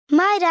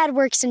My dad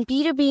works in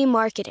B2B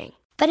marketing,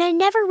 but I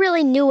never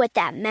really knew what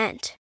that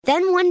meant.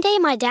 Then one day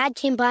my dad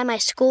came by my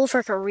school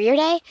for career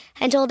day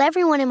and told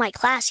everyone in my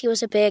class he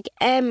was a big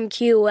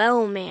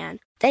MQL man.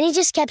 Then he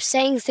just kept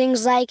saying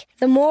things like,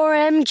 the more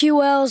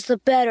MQLs, the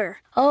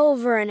better,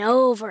 over and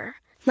over.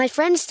 My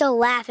friends still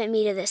laugh at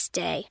me to this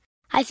day.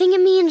 I think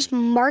it means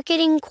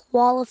marketing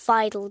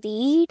qualified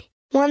lead.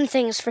 One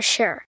thing's for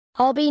sure.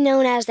 I'll be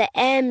known as the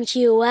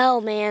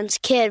MQL man's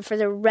kid for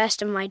the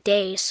rest of my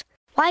days.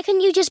 Why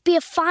couldn't you just be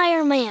a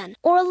fireman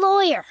or a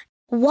lawyer?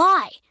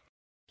 Why?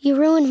 You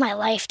ruined my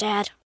life,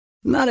 Dad.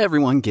 Not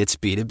everyone gets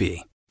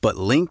B2B, but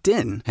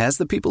LinkedIn has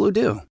the people who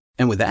do.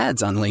 And with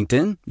ads on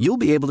LinkedIn, you'll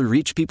be able to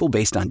reach people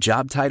based on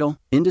job title,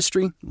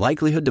 industry,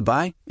 likelihood to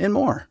buy, and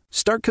more.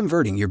 Start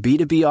converting your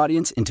B2B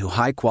audience into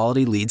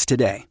high-quality leads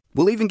today.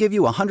 We'll even give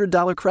you a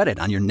 $100 credit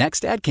on your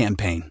next ad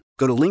campaign.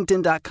 Go to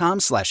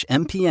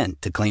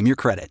linkedin.com/MPN to claim your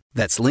credit.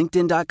 That's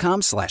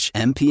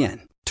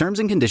linkedin.com/MPN. Terms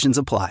and conditions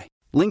apply.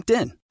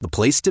 LinkedIn, the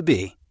place to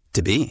be,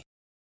 to be.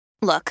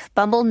 Look,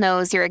 Bumble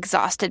knows you're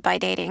exhausted by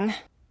dating.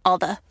 All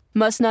the,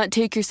 must not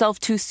take yourself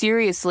too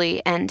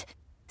seriously, and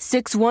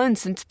 6'1"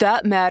 since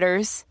that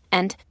matters.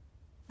 And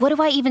what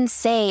do I even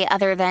say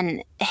other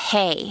than,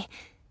 hey?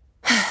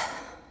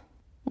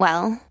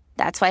 Well,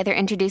 that's why they're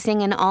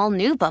introducing an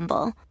all-new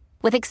Bumble,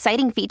 with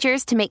exciting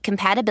features to make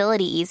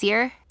compatibility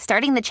easier,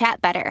 starting the chat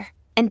better,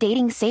 and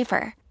dating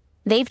safer.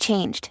 They've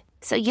changed,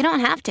 so you don't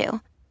have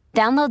to.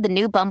 Download the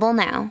new Bumble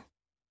now.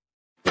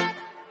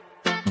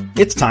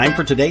 It's time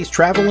for today's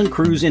travel and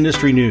cruise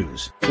industry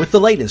news. With the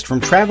latest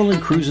from travel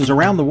and cruises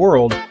around the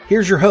world,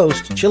 here's your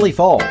host, Chili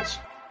Falls.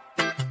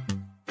 Good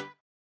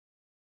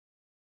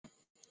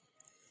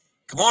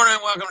morning.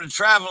 Welcome to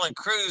Travel and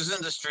Cruise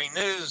Industry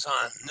News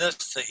on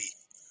this, the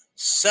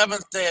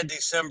 7th day of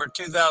December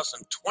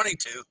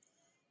 2022,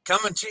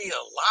 coming to you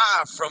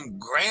live from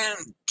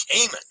Grand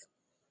Cayman.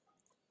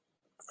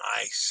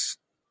 Nice.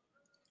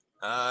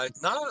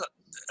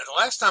 The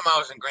last time I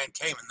was in Grand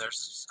Cayman,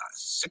 there's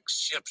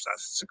 6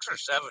 or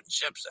 7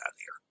 ships out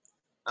here.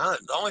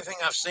 The only thing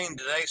I've seen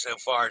today so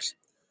far is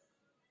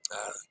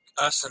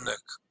us and the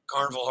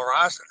Carnival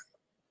Horizon.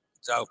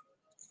 So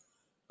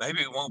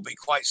maybe it won't be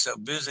quite so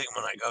busy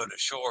when I go to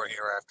shore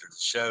here after the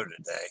show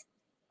today.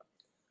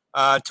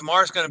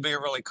 Tomorrow's going to be a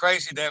really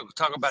crazy day. We'll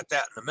talk about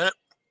that in a minute.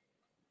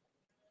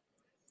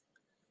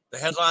 The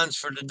headlines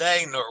for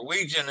today: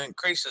 Norwegian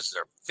increases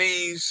their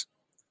fees.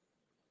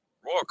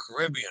 Royal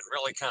Caribbean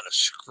really kind of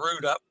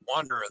screwed up.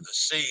 Wonder of the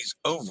Seas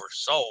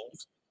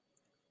oversold.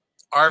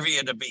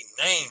 Arvia to be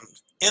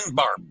named in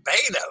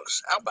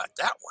Barbados. How about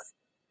that one?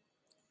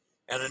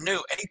 And a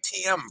new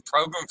ATM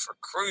program for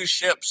cruise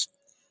ships.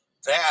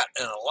 That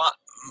and a lot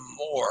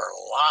more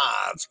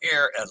live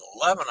here at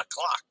 11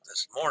 o'clock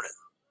this morning.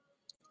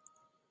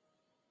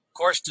 Of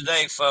course,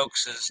 today,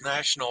 folks, is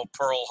National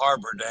Pearl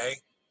Harbor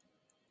Day,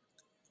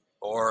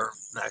 or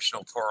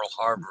National Pearl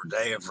Harbor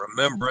Day of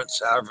Remembrance,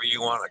 however you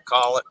want to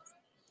call it,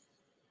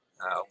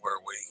 where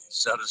we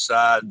set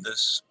aside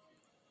this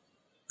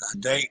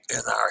date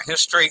in our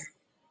history,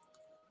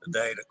 the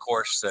date, of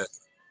course, that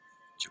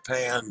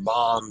Japan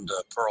bombed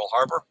Pearl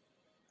Harbor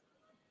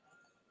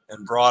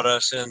and brought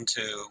us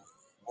into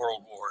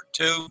World War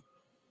II.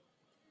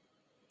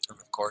 And,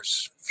 of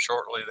course,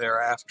 shortly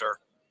thereafter,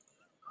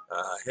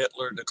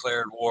 Hitler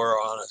declared war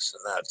on us,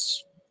 and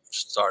that's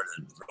started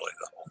really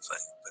the whole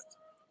thing. But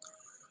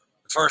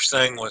the first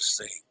thing was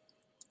the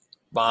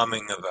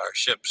bombing of our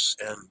ships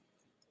in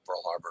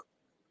Pearl Harbor.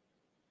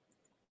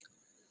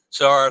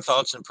 So our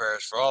thoughts and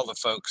prayers for all the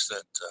folks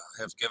that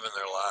have given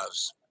their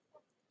lives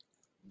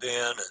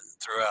then and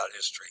throughout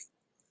history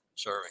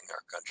serving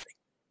our country.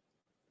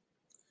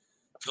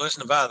 If you're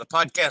listening via the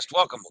podcast,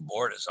 welcome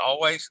aboard. As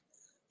always,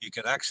 you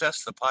can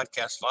access the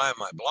podcast via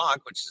my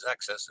blog, which is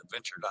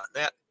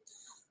accessadventure.net.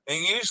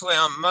 And usually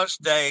on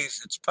most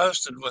days, it's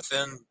posted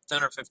within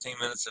 10 or 15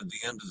 minutes of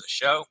the end of the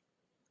show.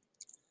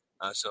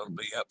 So it'll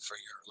be up for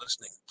your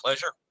listening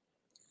pleasure.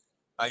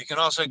 You can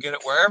also get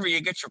it wherever you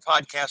get your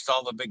podcast,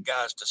 all the big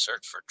guys, to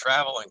search for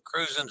travel and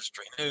cruise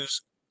industry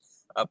news.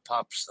 Up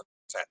pops the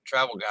Fat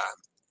Travel Guy.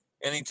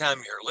 Anytime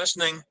you're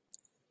listening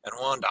and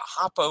want to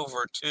hop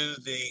over to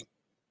the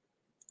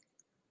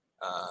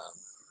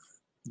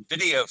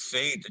video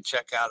feed to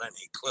check out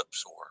any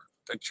clips or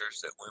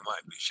pictures that we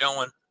might be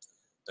showing,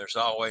 there's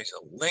always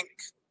a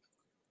link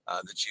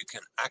that you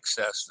can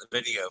access the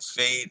video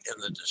feed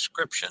in the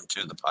description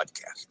to the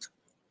podcast.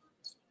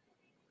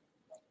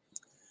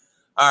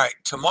 All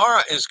right,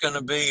 tomorrow is going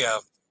to be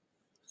a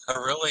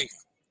really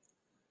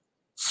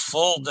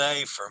full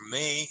day for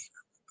me.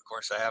 Of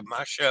course, I have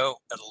my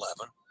show at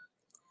 11.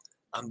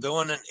 I'm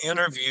doing an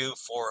interview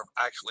for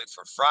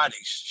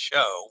Friday's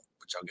show,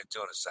 which I'll get to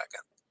in a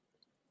second,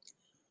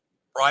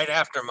 right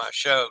after my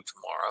show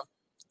tomorrow.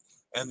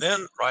 And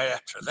then right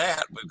after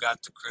that, we've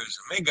got the Cruise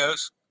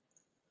Amigos.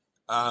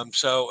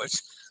 So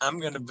I'm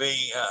going to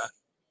be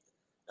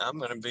on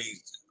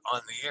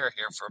the air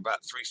here for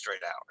about 3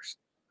 straight hours.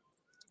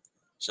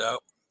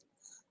 So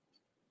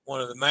one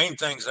of the main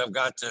things I've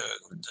got to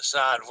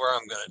decide where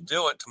I'm going to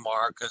do it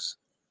tomorrow, because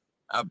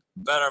I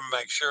better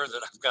make sure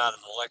that I've got an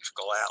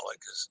electrical outlet,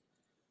 because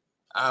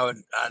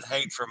I'd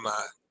hate for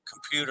my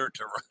computer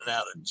to run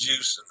out of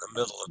juice in the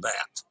middle of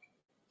that.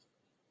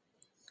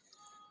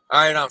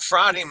 All right, on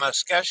Friday, my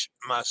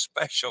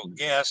special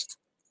guest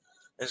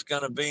is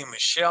going to be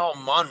Michelle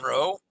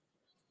Monroe.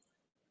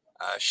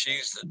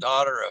 She's the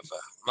daughter of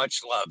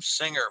much-loved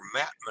singer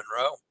Matt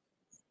Monroe.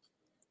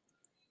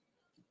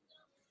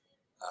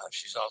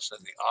 She's also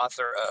the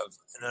author of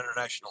an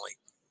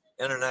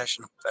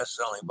international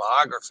best-selling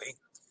biography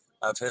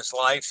of his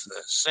life,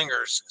 The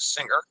Singer's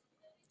Singer,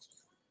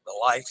 the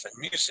life and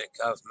music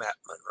of Matt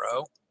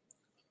Monroe,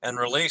 and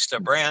released a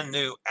brand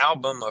new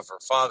album of her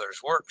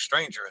father's work,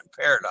 Stranger in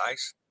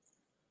Paradise,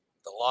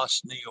 The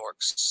Lost New York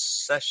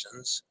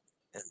Sessions,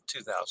 in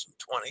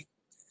 2020,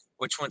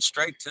 which went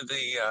straight to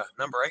the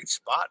number 8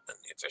 spot in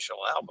the official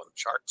album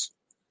charts,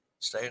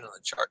 stayed on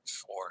the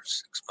charts for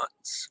 6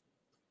 months.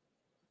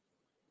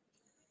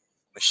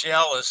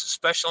 Michelle is a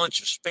special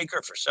interest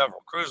speaker for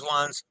several cruise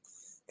lines,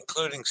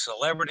 including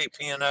Celebrity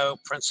P&O,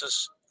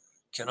 Princess,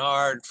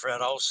 Cunard,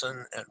 Fred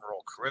Olsen, and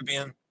Royal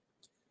Caribbean.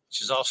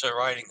 She's also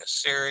writing a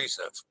series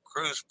of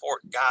cruise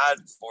port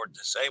guide for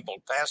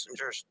disabled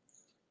passengers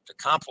to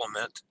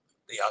complement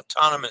the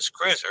Autonomous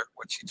Cruiser,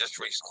 which she just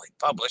recently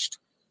published.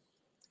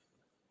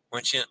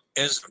 When she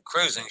isn't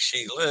cruising,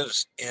 she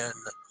lives in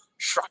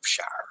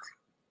Shropshire.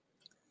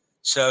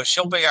 So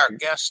she'll be our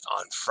guest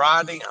on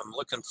Friday. I'm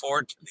looking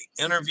forward to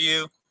the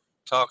interview,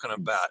 talking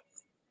about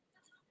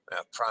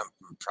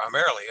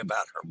primarily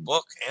about her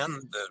book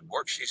and the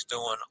work she's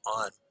doing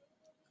on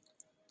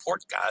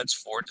port guides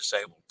for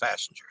disabled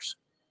passengers.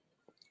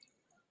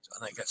 So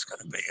I think that's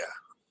going to be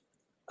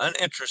an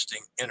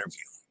interesting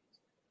interview.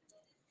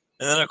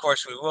 And then, of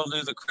course, we will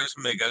do the Cruise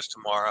Amigos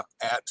tomorrow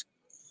at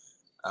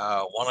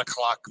 1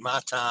 o'clock my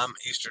time,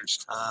 Eastern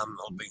time.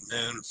 It'll be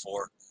noon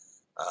for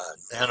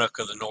Nanook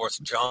of the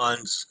North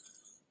Johns.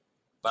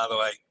 By the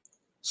way,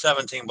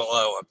 17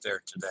 below up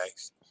there today.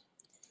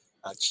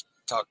 I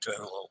talked to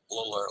him a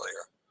little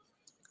earlier.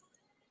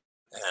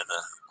 And,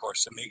 of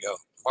course, amigo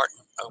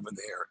Martin over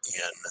there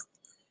in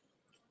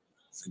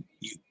the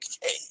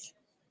UK.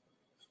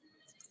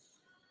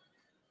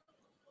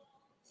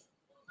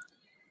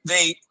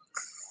 They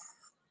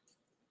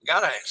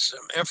got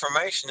some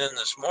information in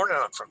this morning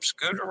from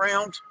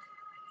Scootaround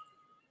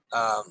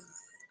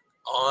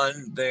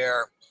on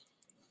their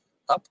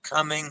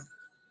upcoming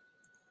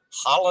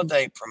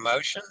holiday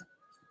promotion.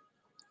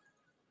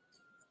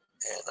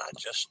 And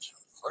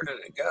where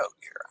did it go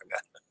here?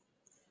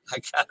 I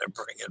got to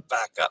bring it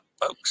back up,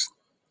 folks.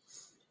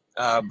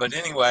 But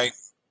anyway,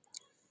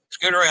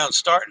 Scootaround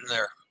starting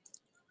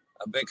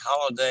a big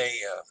holiday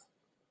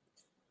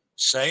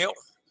sale.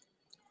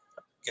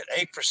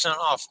 Get 8%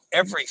 off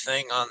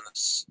everything on the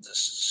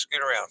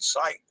Scootaround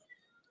site.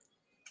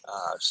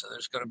 So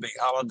there's going to be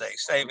holiday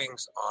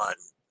savings on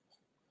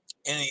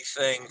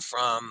anything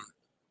from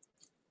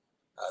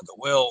the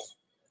Will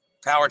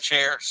power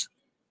chairs,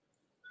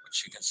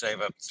 which you can save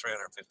up to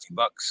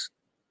 $350.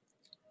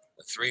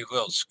 The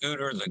 3-wheeled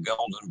scooter, the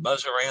Golden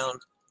Buzz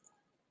Around,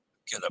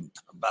 get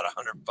about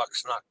 $100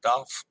 knocked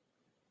off.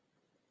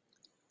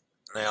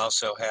 And they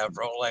also have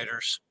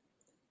rollators,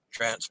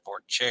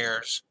 transport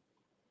chairs,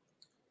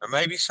 or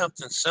maybe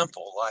something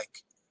simple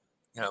like,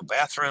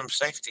 bathroom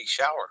safety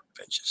shower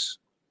benches.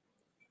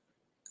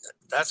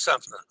 That's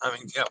something,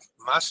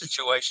 my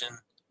situation,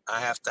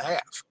 I have to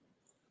have.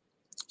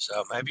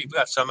 So maybe you've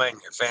got somebody in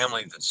your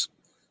family that's,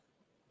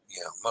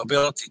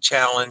 mobility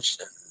challenged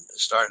and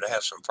started to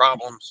have some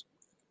problems.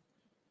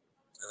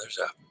 And there's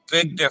a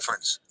big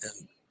difference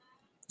in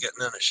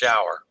getting in a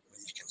shower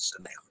when you can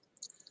sit down.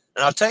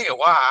 And I'll tell you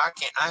why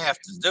I have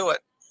to do it.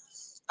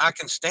 I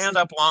can stand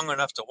up long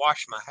enough to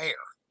wash my hair,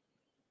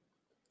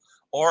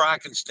 or I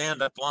can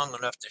stand up long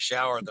enough to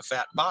shower the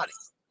fat body.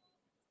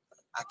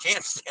 I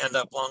can't stand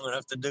up long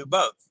enough to do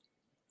both.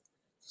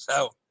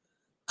 So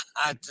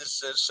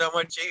it's so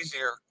much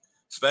easier,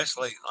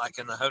 especially like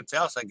in the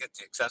hotels. I get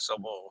the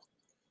accessible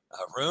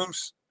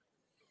rooms,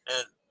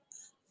 and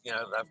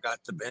I've got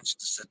the bench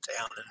to sit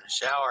down in the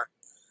shower,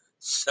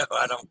 so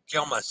I don't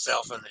kill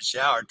myself in the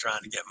shower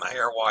trying to get my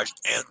hair washed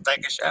and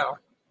take a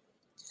shower.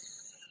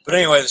 But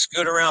anyway, the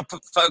Scootaround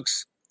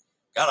folks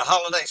got a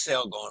holiday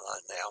sale going on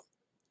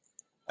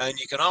now. And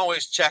you can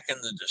always check in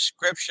the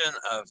description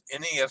of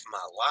any of my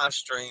live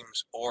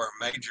streams or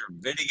major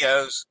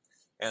videos.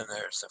 And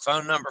there's the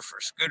phone number for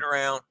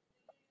Scootaround,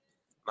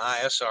 my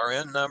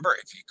SRN number.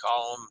 If you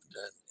call them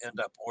to end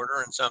up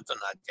ordering something,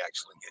 I'd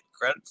actually get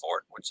credit for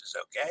it, which is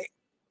okay.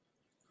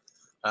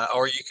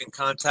 Or you can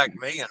contact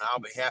me, and I'll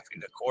be happy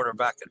to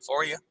quarterback it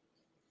for you.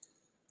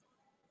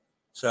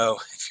 So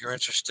if you're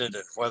interested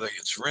in whether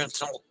it's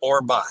rental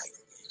or buying,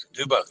 you can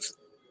do both.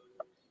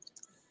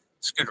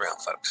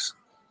 Scootaround, folks.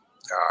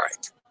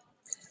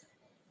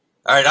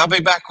 All right, I'll be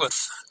back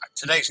with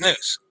today's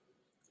news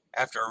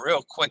after a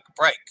real quick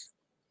break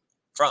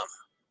from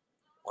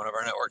one of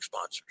our network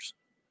sponsors.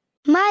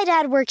 My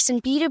dad works in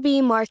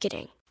B2B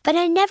marketing, but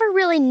I never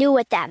really knew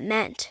what that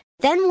meant.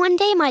 Then one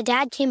day my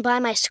dad came by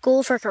my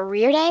school for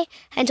career day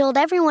and told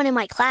everyone in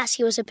my class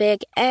he was a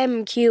big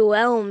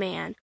MQL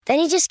man. Then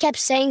he just kept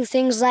saying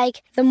things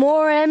like, "The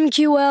more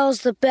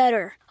MQLs, the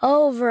better,"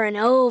 over and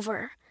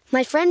over.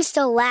 My friends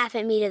still laugh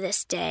at me to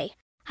this day.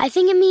 I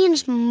think it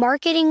means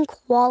marketing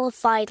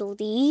qualified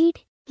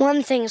lead.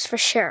 One thing's for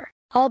sure.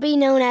 I'll be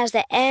known as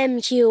the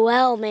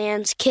MQL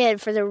man's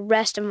kid for the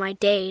rest of my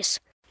days.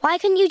 Why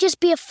couldn't you just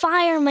be a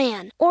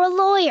fireman or a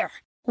lawyer?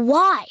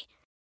 Why?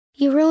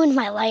 You ruined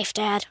my life,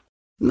 Dad.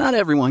 Not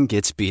everyone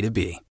gets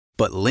B2B,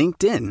 but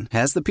LinkedIn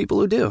has the people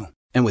who do.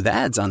 And with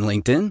ads on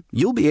LinkedIn,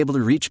 you'll be able to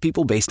reach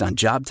people based on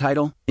job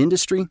title,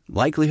 industry,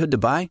 likelihood to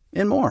buy,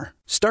 and more.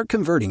 Start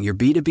converting your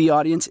B2B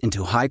audience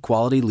into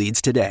high-quality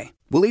leads today.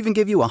 We'll even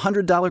give you a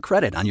 $100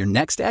 credit on your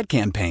next ad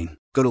campaign.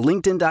 Go to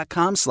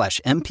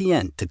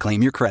linkedin.com/MPN to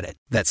claim your credit.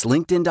 That's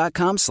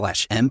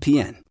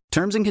linkedin.com/MPN.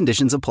 Terms and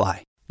conditions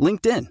apply.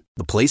 LinkedIn,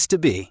 the place to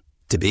be,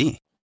 to be.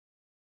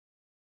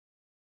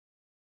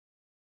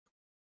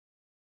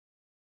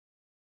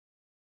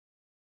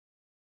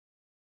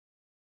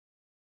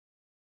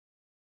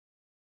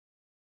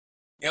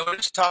 Yeah, we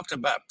just talked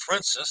about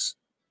Princess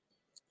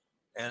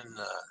and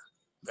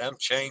them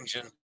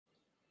changing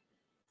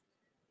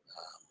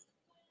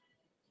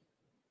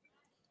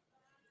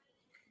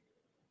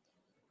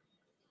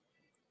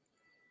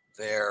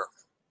their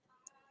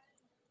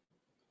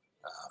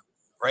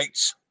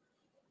rates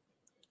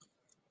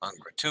on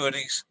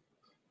gratuities.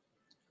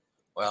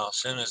 Well, as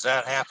soon as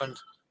that happened,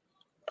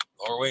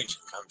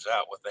 Norwegian comes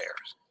out with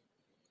theirs.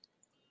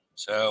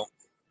 So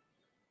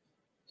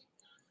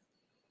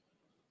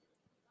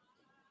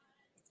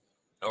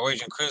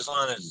Norwegian Cruise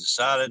Line has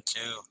decided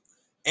to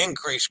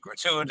increase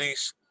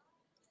gratuities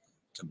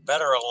to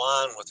better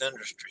align with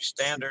industry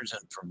standards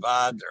and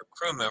provide their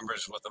crew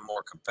members with a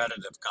more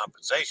competitive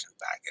compensation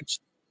package.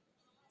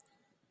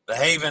 The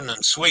Haven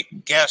and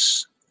Suite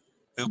guests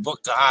who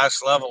book the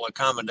highest level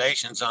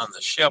accommodations on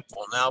the ship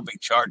will now be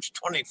charged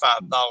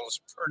 $25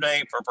 per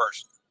day per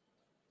person.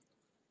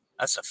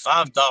 That's a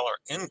 $5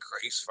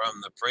 increase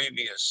from the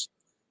previous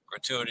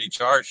gratuity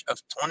charge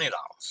of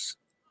 $20.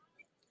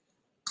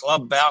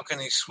 Club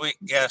balcony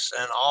suite guests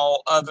and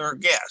all other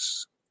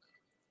guests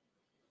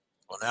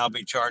will now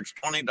be charged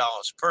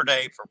 $20 per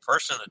day per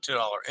person, a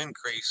 $2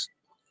 increase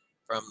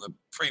from the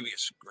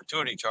previous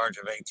gratuity charge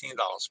of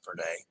 $18 per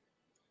day,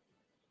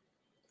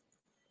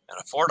 and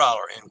a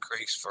 $4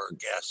 increase for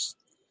guests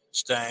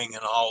staying in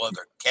all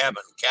other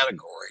cabin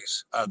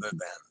categories other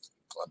than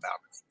club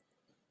balcony.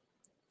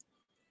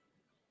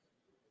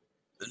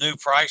 The new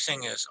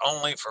pricing is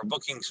only for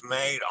bookings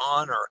made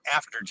on or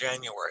after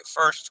January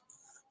 1st.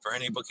 For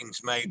any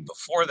bookings made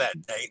before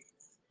that date,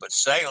 but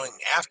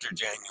sailing after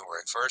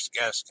January 1st,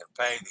 guests can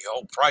pay the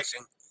old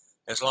pricing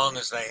as long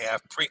as they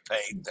have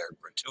prepaid their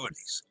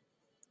gratuities.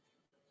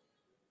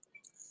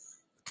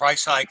 The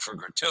price hike for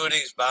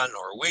gratuities by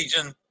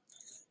Norwegian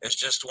is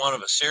just one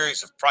of a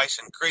series of price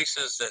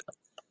increases that,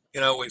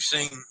 we've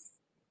seen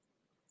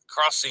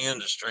across the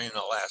industry in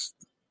the last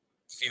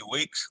few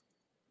weeks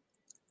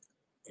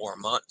or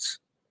months.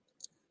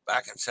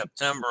 Back in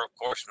September, of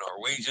course,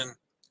 Norwegian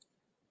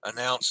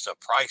announced a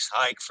price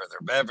hike for their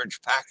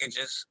beverage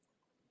packages.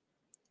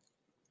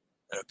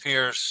 It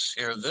appears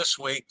here this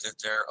week that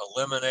they're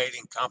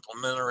eliminating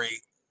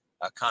complimentary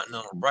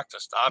continental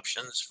breakfast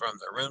options from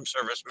the room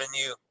service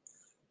menu,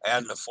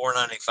 adding a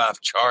 $4.95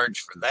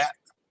 charge for that.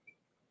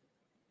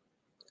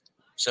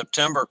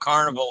 September,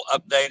 Carnival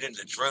updated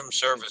its room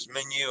service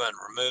menu and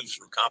removed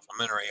some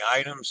complimentary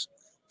items.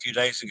 A few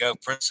days ago,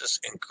 Princess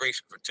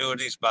increased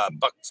gratuities by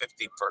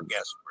 $1.50 per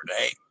guest per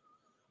day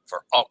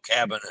for all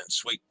cabin and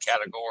suite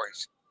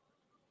categories.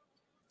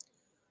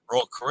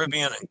 Royal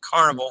Caribbean and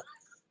Carnival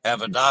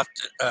have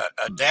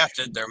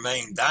adapted their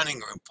main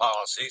dining room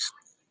policies,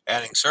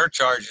 adding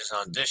surcharges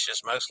on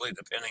dishes, mostly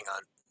depending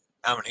on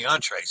how many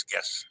entrees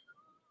guests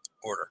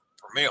order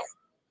per meal.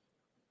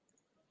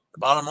 The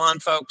bottom line,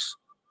 folks,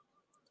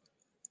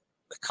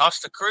 the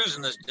cost of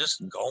cruising is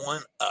just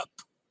going up.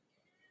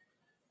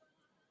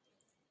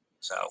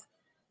 So,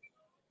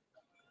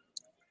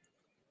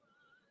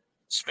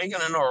 speaking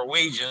of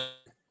Norwegian,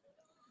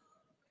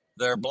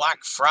 their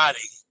Black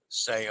Friday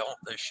sale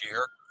this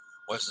year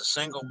was the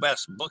single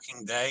best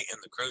booking day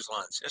in the cruise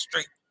line's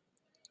history,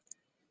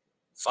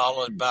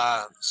 followed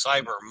by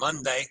Cyber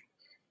Monday.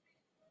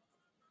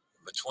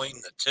 Between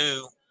the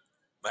two,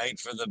 made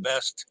for the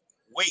best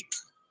week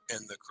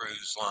in the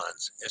cruise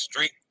line's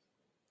history.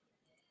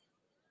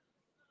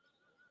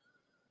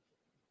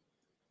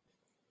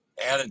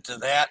 Added to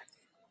that,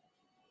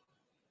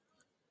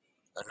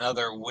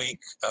 another week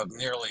of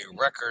nearly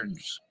record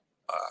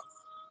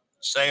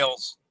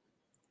sales.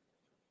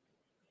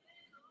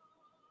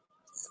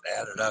 It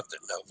added up that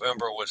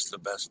November was the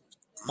best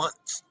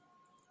month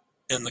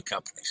in the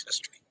company's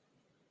history.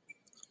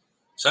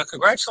 So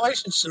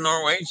congratulations to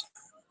Norwegian.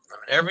 I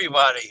mean,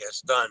 everybody has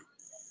done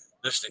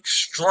just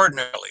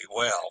extraordinarily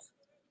well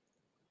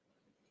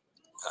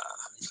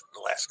the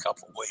last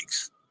couple of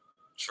weeks.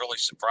 It's really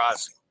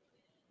surprising.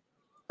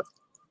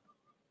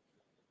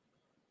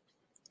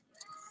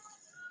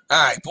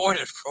 All right, boy,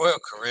 did Royal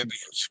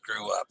Caribbean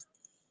screw up.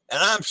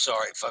 And I'm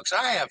sorry, folks,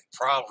 I have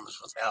problems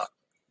with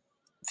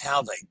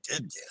how they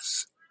did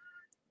this.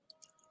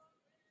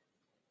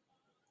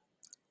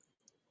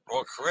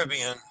 Royal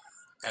Caribbean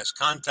has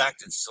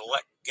contacted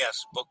select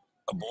guests booked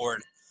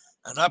aboard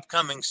an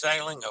upcoming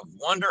sailing of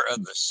Wonder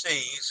of the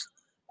Seas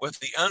with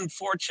the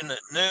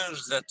unfortunate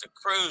news that the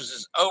cruise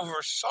is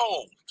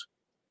oversold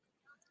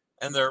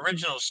and their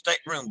original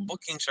stateroom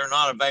bookings are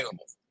not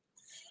available.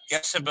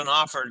 Guests have been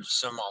offered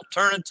some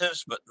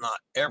alternatives, but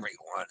not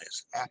everyone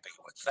is happy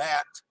with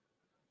that.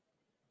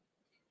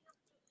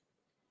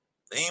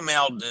 The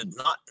email did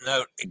not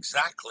note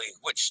exactly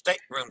which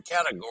stateroom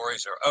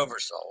categories are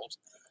oversold,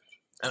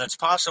 and it's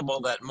possible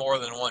that more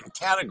than one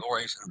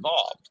category is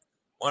involved.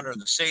 Wonder of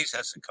the Seas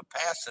has a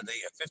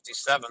capacity of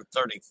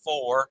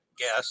 5,734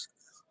 guests,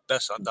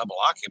 best on double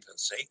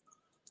occupancy,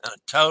 and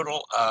a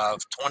total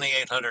of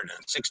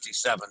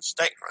 2,867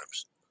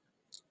 staterooms.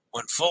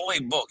 When fully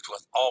booked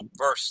with all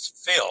berths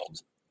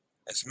filled,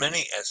 as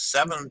many as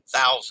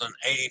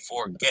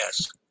 7,084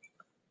 guests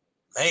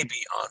may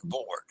be on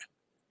board.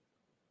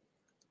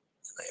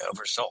 They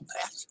oversold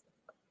that.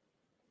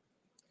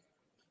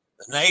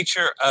 The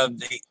nature of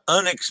the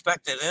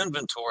unexpected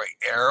inventory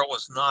error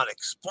was not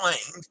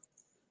explained.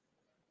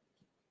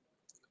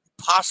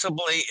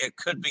 Possibly it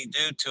could be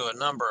due to a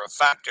number of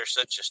factors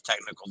such as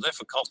technical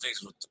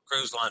difficulties with the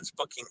cruise line's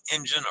booking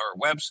engine or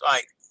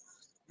website,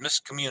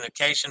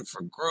 miscommunication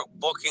for group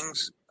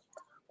bookings,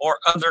 or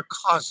other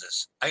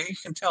causes. You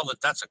can tell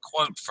that that's a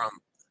quote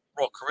from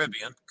Royal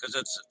Caribbean because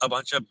it's a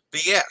bunch of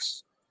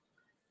BS.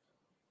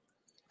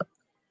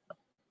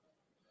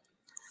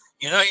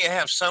 You know, you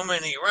have so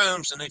many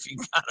rooms, and if you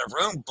got a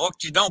room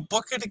booked, you don't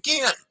book it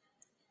again.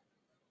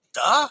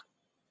 Duh.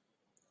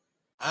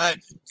 I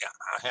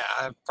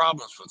have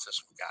problems with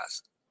this one,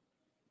 guys.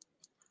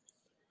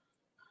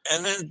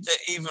 And then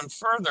even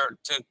further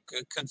to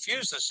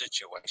confuse the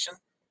situation,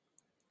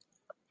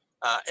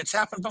 it's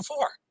happened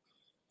before.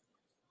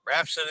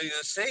 Rhapsody of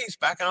the Seas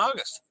back in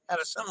August had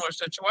a similar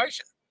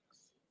situation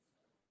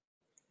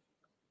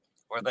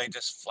where they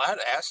just flat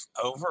ass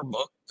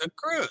overbooked the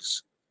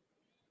cruise.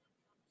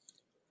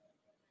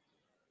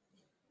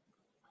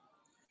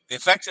 The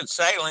affected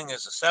sailing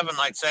is a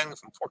 7-night sailing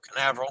from Port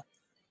Canaveral,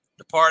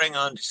 departing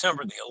on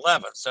December the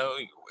 11th. So,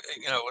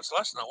 you know, it's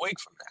less than a week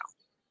from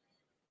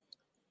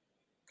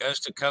now. Goes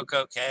to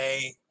Coco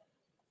Cay,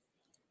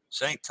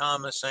 St.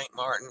 Thomas, St.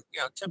 Martin,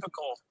 you know,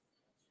 typical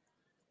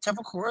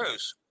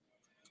cruise.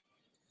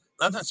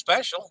 Nothing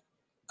special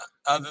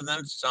other than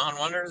it's on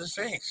Wonder of the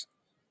Seas.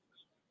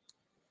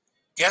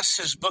 Guests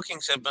whose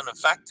bookings have been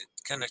affected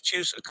can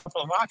choose a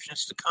couple of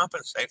options to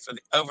compensate for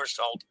the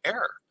oversold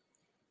error.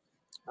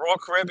 Royal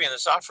Caribbean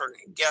is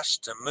offering guests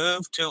to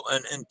move to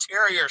an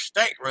interior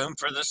stateroom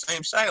for the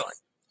same sailing.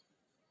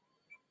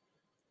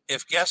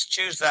 If guests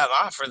choose that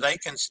offer, they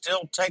can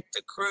still take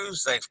the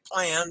cruise they've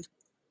planned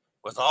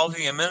with all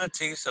the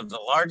amenities of the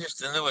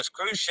largest and newest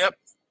cruise ship.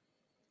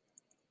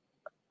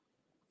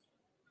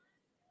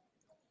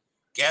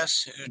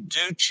 Guests who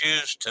do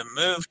choose to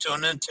move to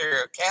an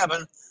interior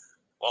cabin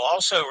will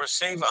also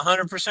receive a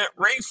 100%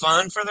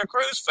 refund for their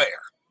cruise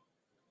fare.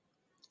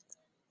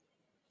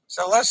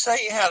 So let's say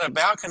you had a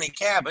balcony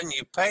cabin,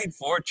 you paid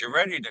for it, you're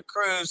ready to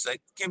cruise, they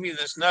give you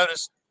this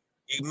notice,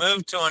 you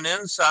move to an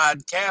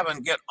inside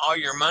cabin, get all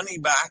your money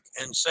back,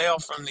 and sail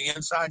from the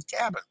inside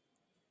cabin.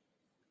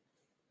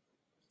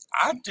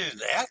 I'd do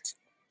that.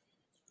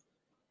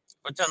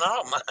 But then I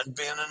don't mind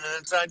being in an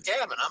inside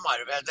cabin. I might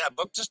have had that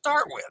book to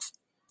start with.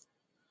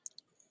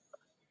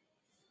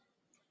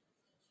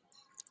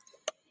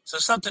 So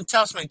something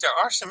tells me there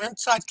are some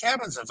inside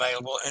cabins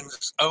available in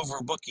this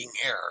overbooking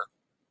error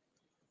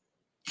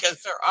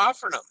because they're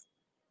offering them.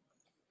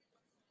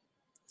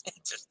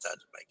 It just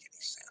doesn't make any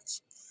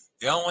sense.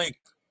 The only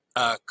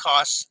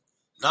costs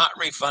not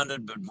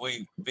refunded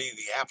would be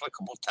the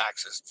applicable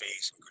taxes,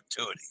 fees, and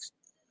gratuities,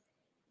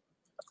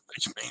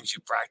 which means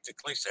you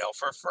practically sail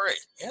for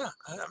free. Yeah,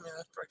 I mean,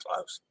 that's pretty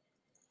close.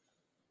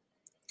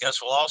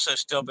 Guests will also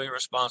still be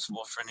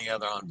responsible for any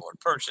other onboard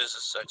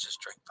purchases, such as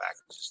drink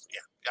packages.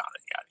 Yeah, yada,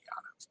 yada,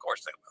 yada. Of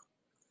course they will.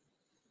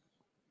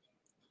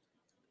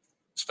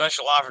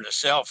 Special offer to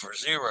sell for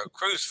zero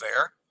cruise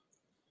fare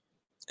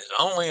is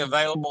only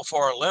available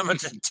for a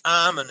limited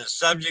time and is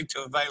subject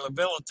to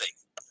availability.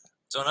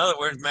 So in other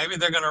words, maybe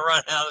they're going to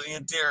run out of the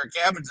interior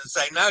cabins and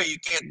say, no, you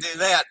can't do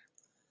that.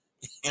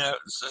 You know,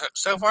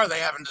 so far they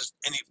haven't just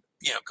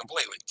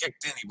completely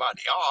kicked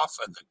anybody off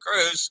of the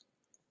cruise.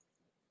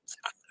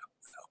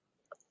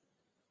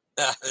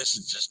 This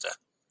is just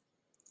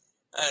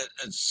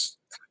it's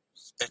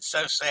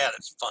so sad,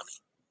 it's funny.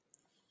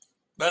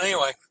 But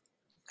anyway,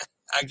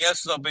 I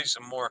guess there'll be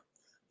some more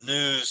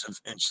news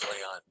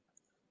eventually on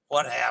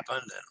what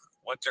happened and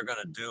what they're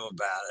going to do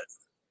about it.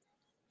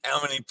 How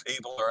many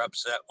people are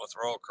upset with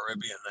Royal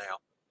Caribbean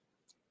now?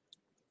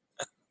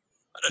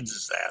 What a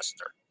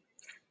disaster.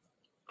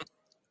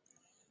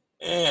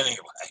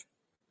 Anyway.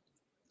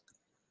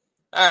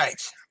 All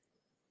right.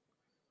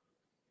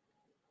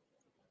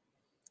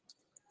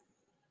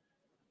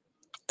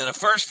 And a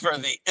first for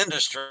the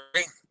industry,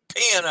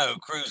 P&O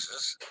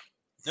Cruises,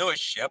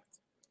 newest ship,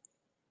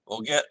 will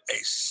get a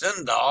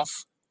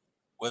send-off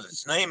with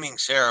its naming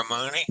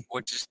ceremony,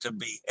 which is to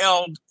be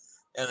held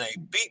in a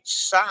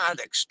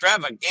beachside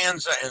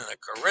extravaganza in the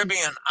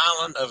Caribbean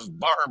island of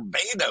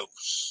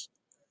Barbados,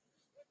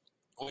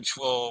 which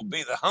will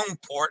be the home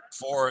port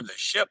for the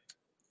ship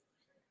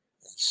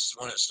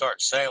when it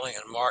starts sailing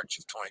in March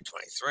of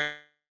 2023.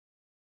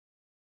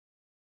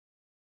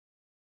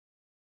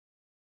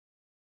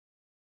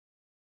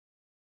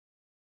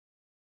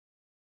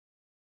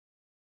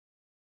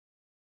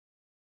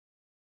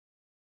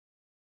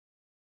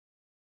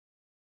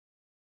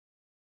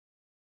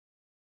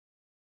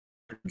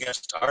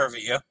 Guest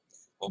Arvia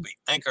will be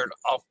anchored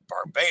off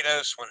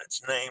Barbados when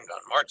it's named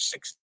on March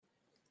 6th,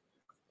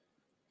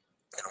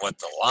 and what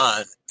the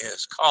line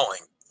is calling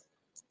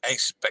a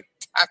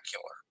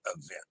spectacular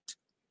event.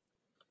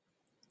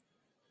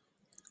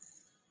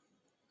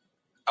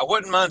 I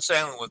wouldn't mind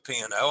sailing with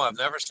P&O. I've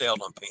never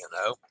sailed on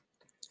P&O.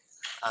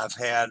 I've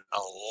had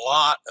a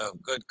lot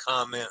of good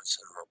comments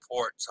and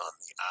reports on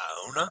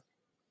the Iona,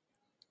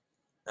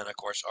 and of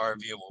course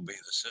Arvia will be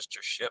the sister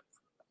ship.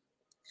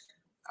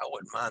 I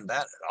wouldn't mind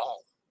that at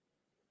all.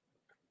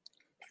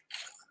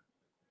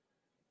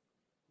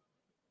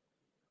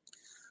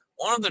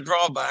 One of the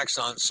drawbacks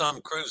on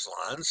some cruise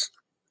lines,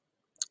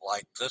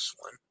 like this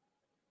one,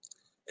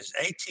 is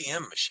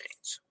ATM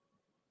machines.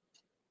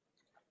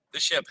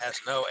 This ship has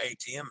no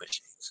ATM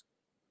machines.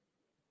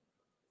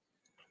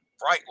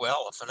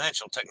 Brightwell, a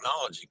financial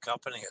technology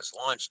company, has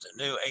launched a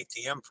new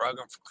ATM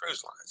program for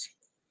cruise lines.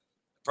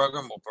 The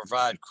program will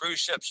provide cruise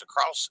ships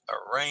across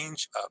a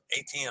range of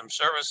ATM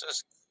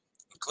services,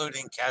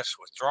 including cash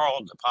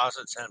withdrawal,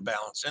 deposits, and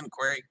balance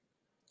inquiry.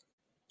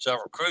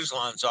 Several cruise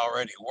lines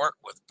already work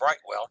with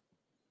Brightwell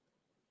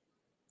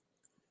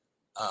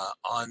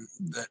on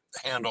that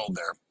handle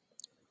their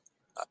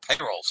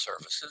payroll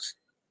services.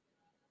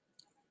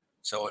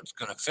 So it's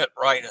going to fit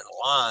right in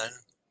line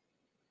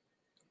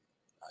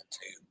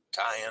to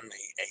tie in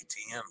the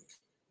ATM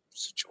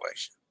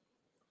situation.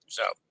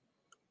 So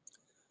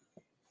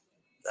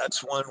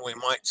that's one we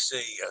might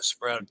see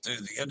spread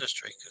through the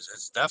industry because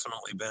it's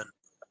definitely been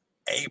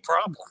a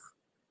problem.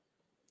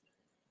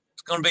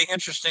 It's going to be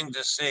interesting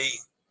to see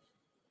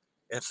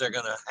if they're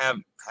going to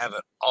have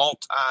it all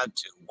tied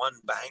to one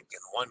bank in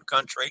one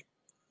country,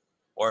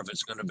 or if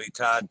it's going to be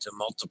tied to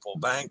multiple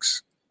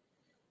banks,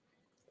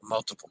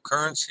 multiple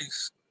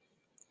currencies.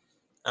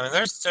 I mean,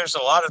 there's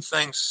a lot of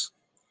things,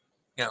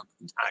 you know,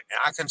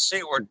 I can see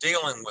where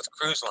dealing with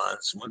cruise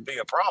lines would be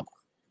a problem.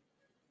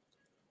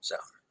 So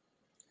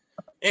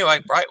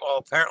anyway, Brightwell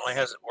apparently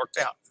hasn't worked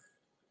out.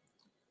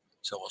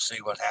 So we'll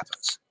see what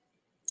happens.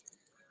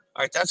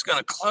 All right, that's going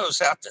to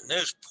close out the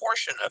news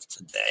portion of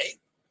today.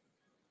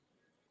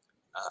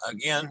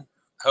 Again,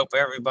 hope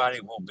everybody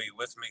will be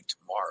with me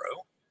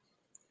tomorrow.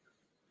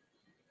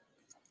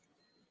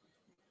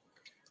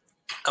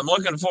 I'm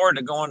looking forward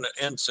to going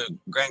into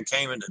Grand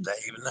Cayman today,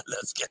 even though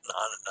that's getting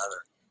on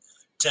another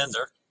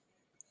tender.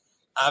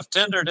 I've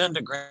tendered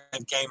into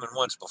Grand Cayman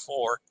once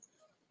before,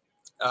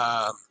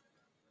 and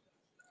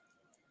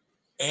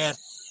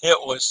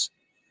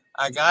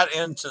I got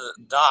into the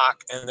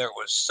dock, and there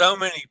was so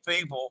many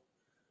people,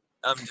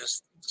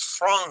 just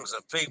throngs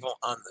of people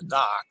on the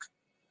dock,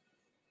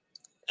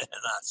 and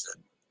I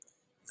said,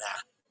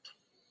 nah.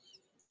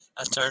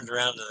 I turned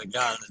around to the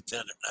guy in the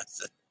tender, and I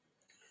said,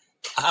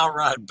 I'll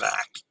ride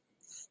back.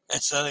 And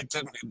so they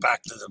took me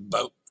back to the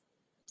boat.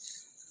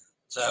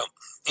 So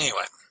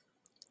anyway,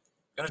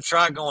 going to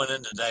try going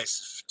in today,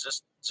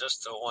 just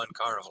the one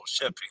Carnival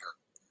ship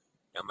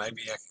here.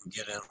 Maybe I can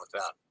get in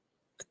without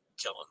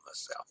killing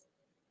myself.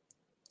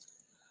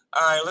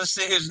 All right, let's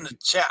see who's in the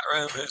chat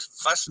room, who's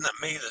fussing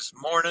at me this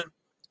morning.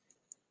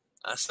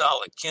 I saw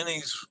that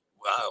Kenny's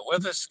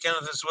with us.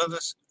 Kenneth is with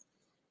us.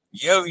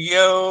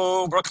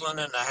 Yo, Brooklyn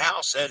in the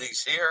house.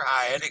 Eddie's here.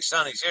 Hi, Eddie.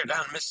 Sonny's here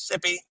down in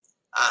Mississippi.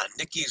 Hi,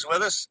 Nikki's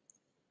with us.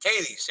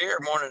 Katie's here.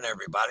 Morning,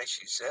 everybody,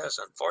 she says.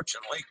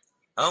 Unfortunately,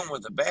 home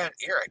with a bad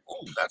earache.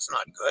 Oh, that's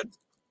not good.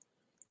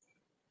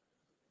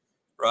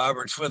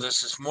 Robert's with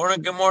us this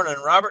morning. Good morning,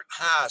 Robert.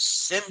 Hi,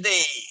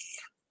 Cindy.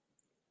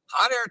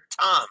 Hotter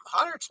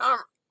Tom.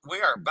 We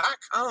are back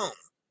home.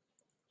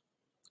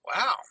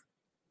 Wow.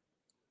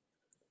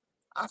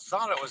 I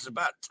thought it was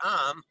about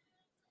time.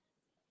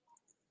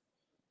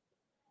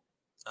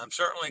 I'm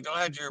certainly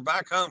glad you're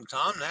back home,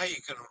 Tom. Now you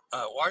can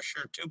wash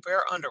your 2 pair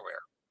of underwear.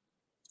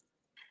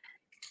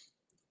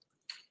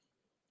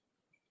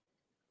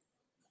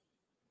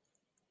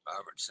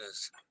 Robert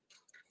says,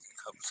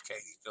 hopes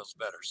Katie feels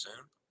better soon.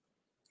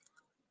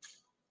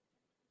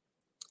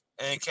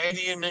 And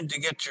Katie, you need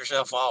to get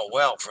yourself all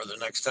well for the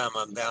next time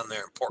I'm down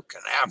there in Port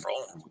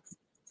Canaveral.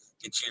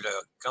 Get you to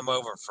come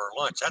over for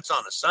lunch. That's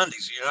on a Sunday,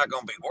 so you're not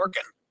going to be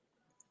working.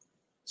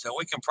 So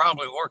we can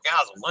probably work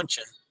out the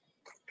luncheon.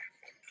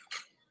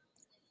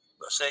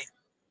 We'll see.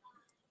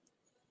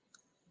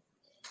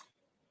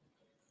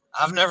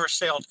 I've never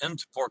sailed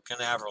into Port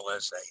Canaveral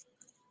as a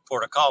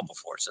port of call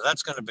before, so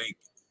that's going to be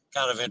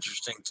kind of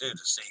interesting, too,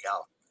 to see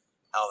how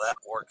how that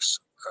works,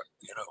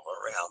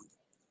 around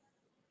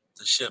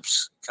the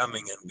ships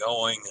coming and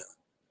going. And,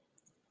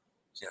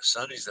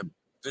 Sunday's a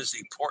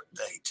busy port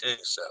day too.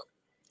 So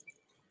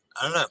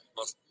I don't know.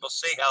 We'll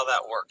see how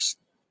that works.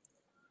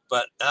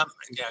 But I'm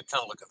kind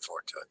of looking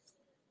forward to it.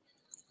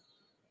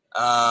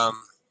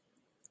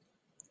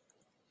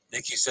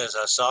 Nikki says,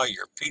 I saw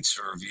your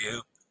pizza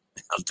review.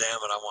 Oh, damn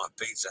it, I want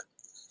pizza.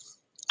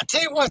 I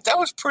tell you what, that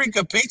was pretty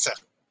good pizza.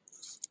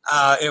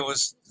 It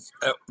was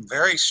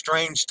very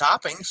strange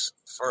toppings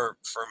for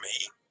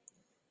me,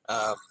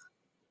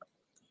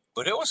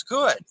 but it was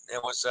good.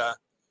 It was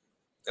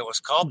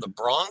called the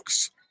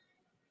Bronx.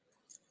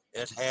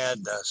 It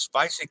had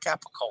spicy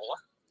capicola.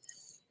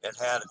 It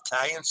had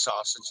Italian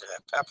sausage. It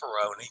had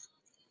pepperoni.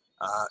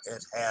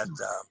 It had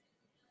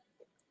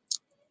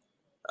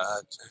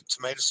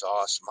tomato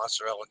sauce,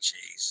 mozzarella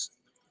cheese.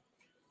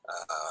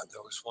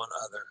 There was one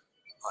other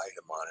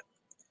item on it.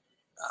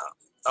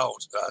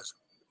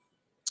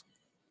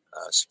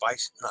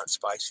 Spicy, not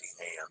spicy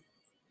ham.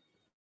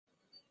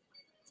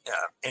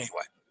 Yeah.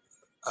 Anyway,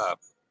 a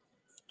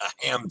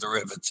ham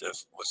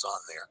derivative was on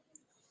there,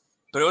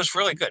 but it was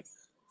really good.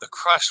 The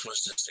crust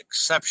was just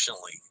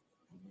exceptionally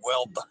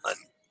well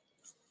done.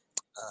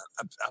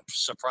 I'm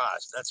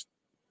surprised. That's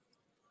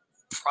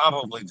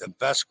probably the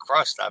best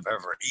crust I've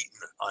ever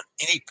eaten on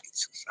any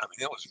pizzas. I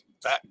mean, it was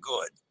that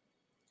good.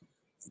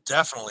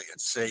 Definitely at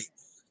sea.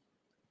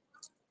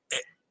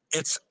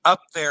 It's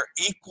up there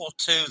equal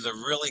to the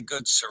really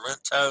good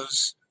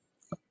Sorrentos,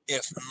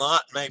 if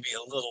not maybe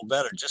a little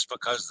better, just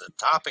because the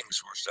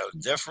toppings were so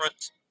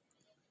different.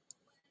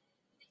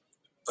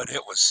 But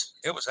it was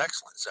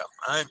excellent. So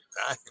I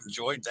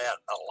enjoyed that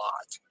a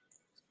lot.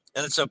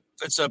 And it's a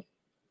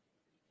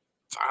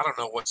I don't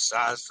know what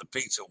size the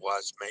pizza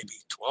was, maybe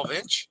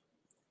 12-inch.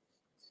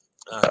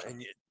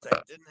 And they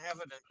didn't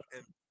have it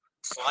in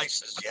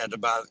slices. You had to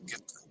get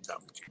it. It's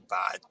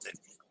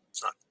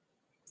not,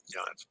 you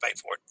don't have to pay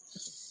for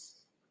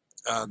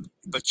it.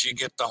 But you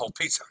get the whole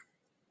pizza,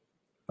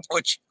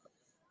 which,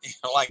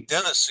 like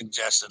Dennis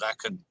suggested, I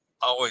could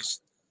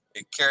always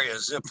carry a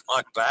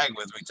Ziploc bag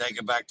with me, take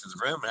it back to the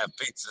room, and have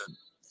pizza and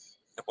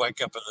wake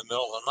up in the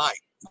middle of the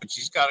night, which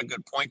he's got a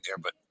good point there.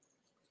 But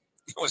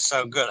it was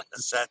so good, I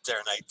sat there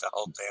and ate the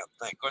whole damn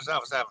thing. Of course, I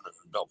was having an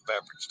adult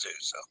beverage too,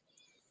 so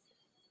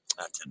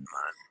I didn't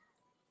mind.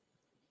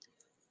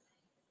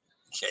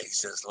 Okay, he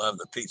says, love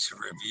the pizza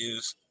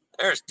reviews.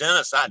 There's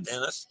Dennis. Hi,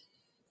 Dennis.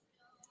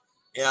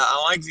 Yeah,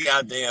 I like the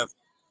idea of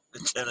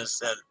Dennis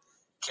said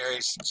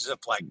carries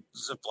Ziploc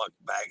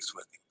bags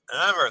with him.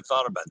 And I never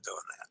thought about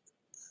doing that.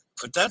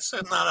 But that's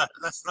not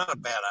a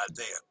bad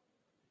idea.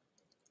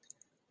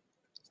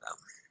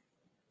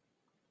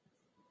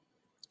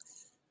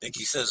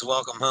 Nikki says,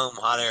 welcome home,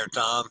 Hot Air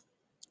Tom.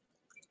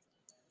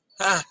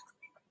 I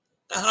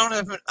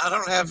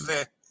don't have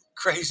the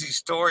crazy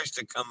stories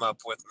to come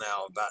up with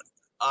now about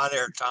Hot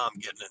Air Tom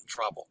getting in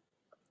trouble.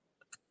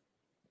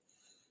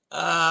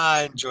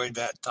 I enjoyed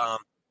that,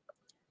 Tom.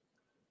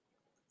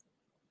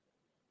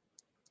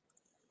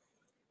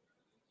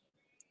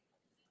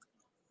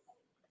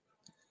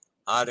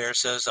 Hot Air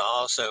says, I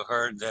also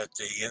heard that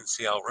the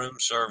NCL room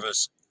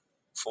service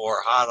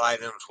for hot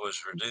items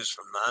was reduced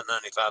from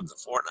 $9.95 to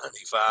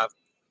 $4.95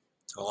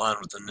 to align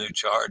with the new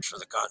charge for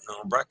the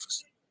continental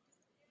breakfast.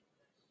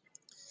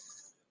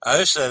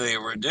 I said they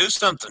reduced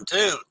something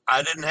too.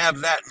 I didn't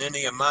have that in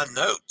any of my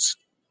notes.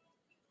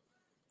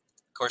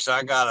 Of course,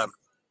 I got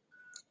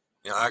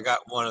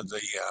one of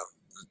the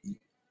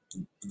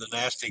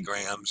nasty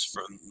grams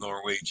from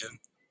Norwegian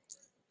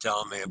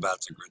telling me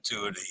about the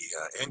gratuity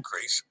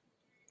increase.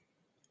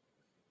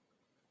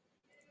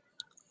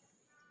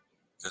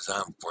 Because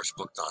I'm, of course,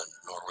 booked on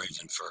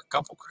Norwegian for a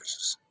couple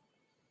cruises.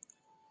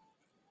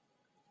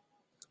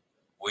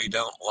 We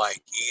don't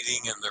like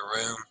eating in the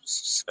room,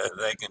 so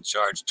they can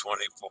charge $24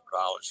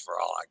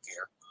 for all I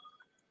care.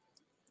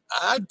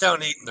 I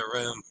don't eat in the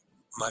room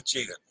much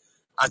either.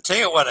 I tell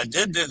you what I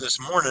did do this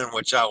morning,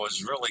 which I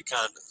was really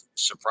kind of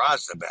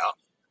surprised about.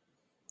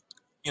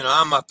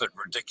 I'm up at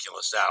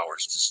ridiculous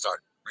hours to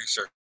start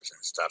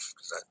researching stuff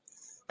because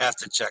I have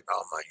to check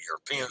all my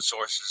European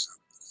sources and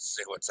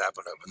see what's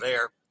happened over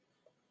there.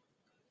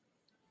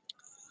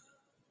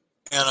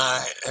 And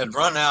I had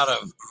run out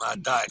of my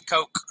Diet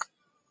Coke.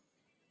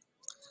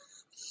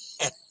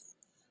 And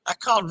I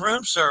called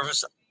room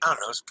service. I don't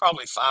know, it's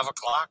probably 5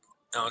 o'clock.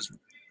 It was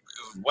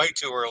way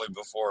too early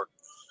before,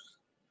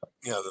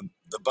 the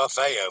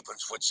buffet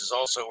opens, which is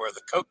also where the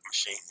Coke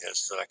machine is,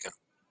 so I can,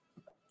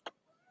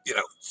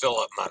 fill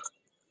up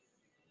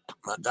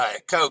my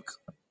Diet Coke.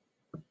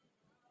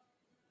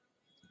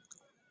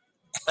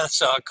 And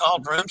so I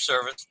called room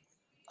service.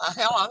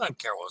 Hell, I don't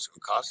care what it's going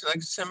to cost. They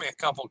can send me a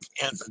couple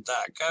cans of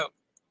Diet Coke.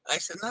 They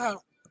said,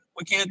 no,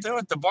 we can't do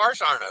it. The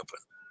bars aren't open.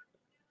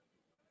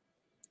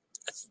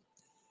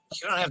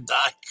 You don't have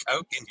Diet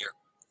Coke in your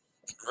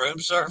room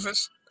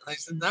service? They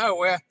said,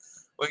 no,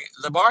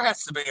 the bar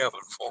has to be open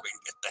before we can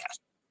get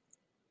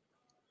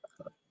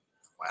that.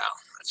 Wow,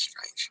 that's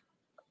strange.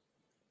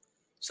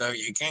 So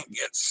you can't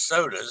get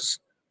sodas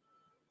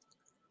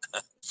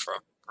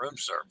from room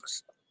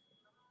service.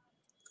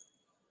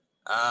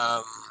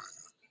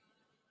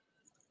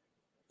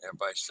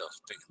 Everybody's still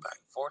speaking back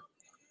and forth.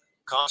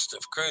 Cost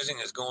of cruising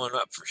is going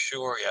up for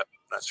sure. Yep,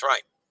 that's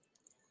right.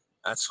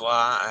 That's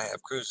why I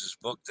have cruises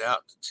booked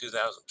out to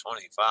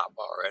 2025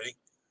 already.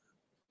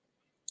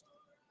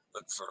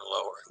 Look for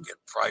lower and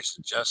get price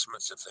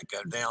adjustments if they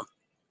go down.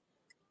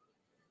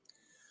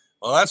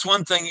 Well, that's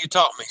one thing you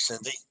taught me,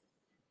 Cindy.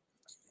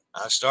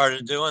 I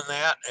started doing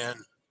that,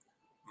 and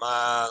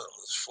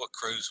what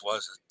cruise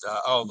was it?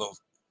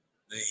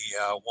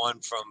 The one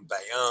from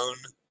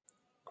Bayonne.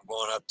 I'm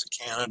going up to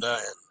Canada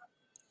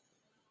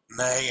in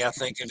May, I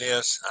think it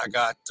is. I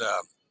got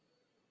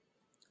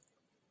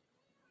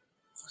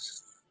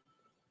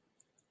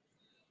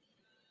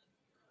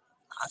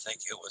I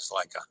think it was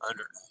like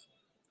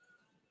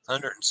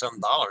 $100 and some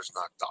dollars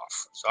knocked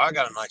off. So I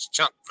got a nice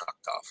chunk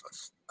knocked off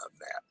of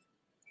that.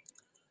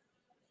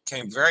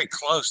 Came very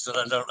close that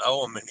I don't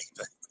owe them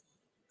anything.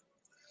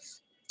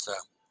 So,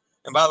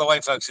 and by the way,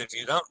 folks, if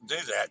you don't do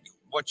that,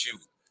 what you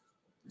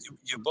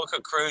book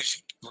a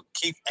cruise, you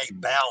keep a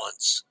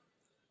balance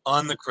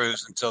on the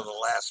cruise until the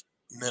last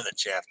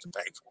minute you have to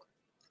pay for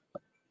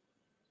it.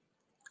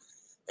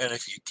 And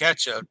if you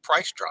catch a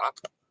price drop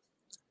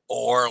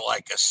or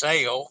like a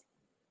sale,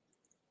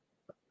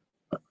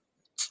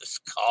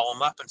 just call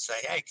them up and say,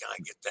 hey, can I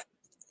get that?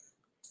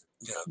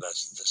 The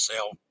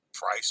sale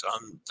price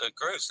on the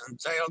cruise, and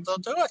they'll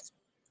do it.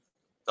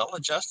 They'll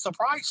adjust the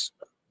price.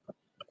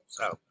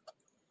 So,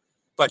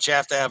 but you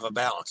have to have a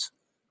balance.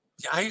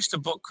 I used to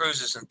book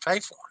cruises and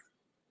pay for them.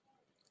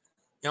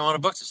 You don't want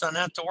to book this, I don't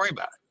have to worry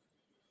about it.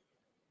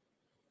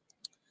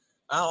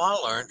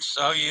 Oh, I learned.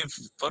 So you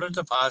put a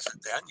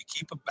deposit down, you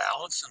keep a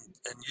balance,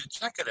 and you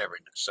check it every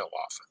so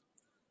often.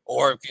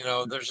 Or if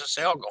there's a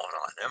sale going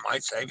on, it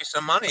might save you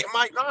some money. It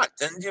might not.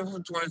 Then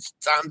when it's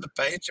time to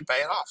pay it, you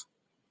pay it off.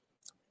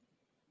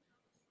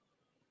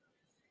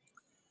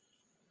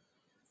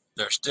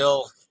 There's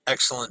still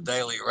excellent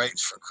daily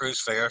rates for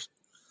cruise fares.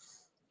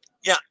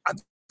 Yeah,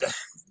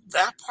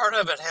 that part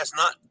of it has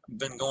not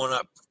been going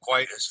up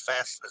quite as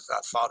fast as I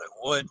thought it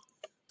would,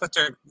 but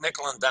they're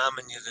nickel and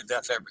diming you to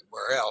death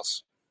everywhere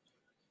else.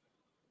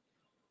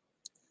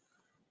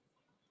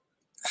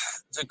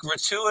 The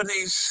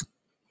gratuities,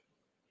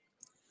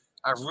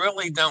 I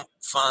really don't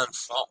find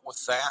fault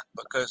with that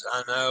because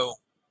I know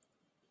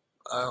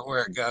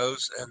where it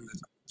goes, and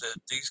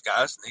these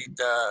guys need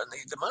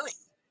the money.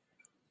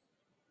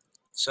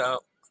 So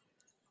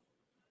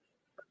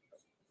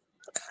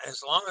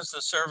as long as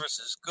the service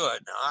is good,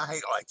 now I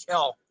hate like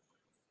hell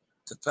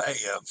to pay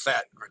a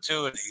fat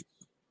gratuity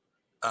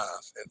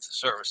if the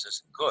service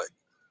isn't good.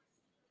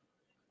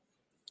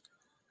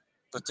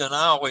 But then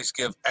I always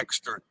give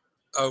extra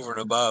over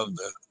and above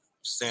the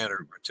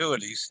standard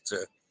gratuities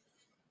to,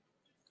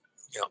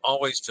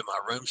 always to my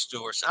room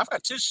stewards. I've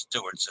got 2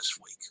 stewards this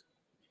week.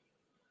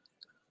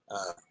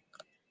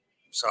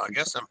 So I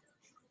guess I'm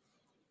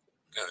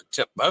going to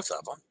tip both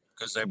of them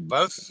because they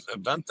both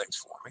have done things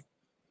for me.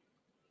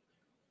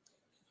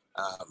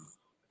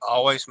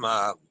 Always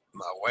my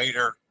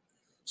waiter,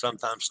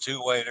 sometimes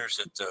 2 waiters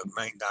at the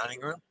main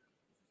dining room.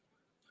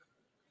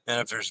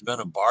 And if there's been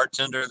a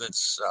bartender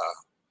that's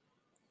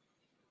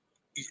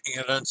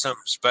done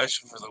something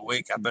special for the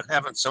week, I've been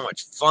having so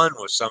much fun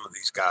with some of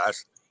these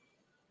guys.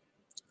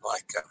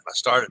 Like I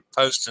started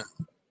posting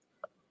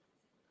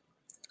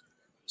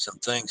some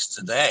things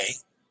today,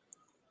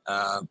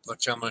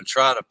 which I'm going to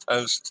try to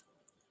post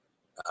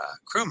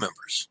crew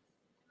members.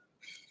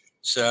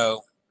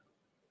 So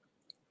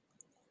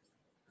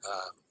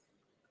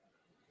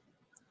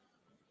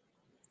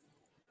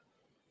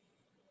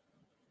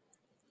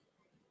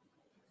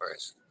where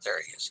is it?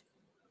 There he is.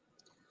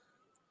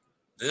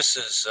 This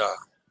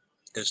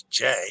is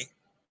Jay.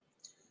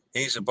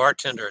 He's a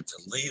bartender at the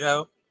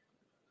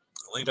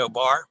Lido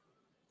bar.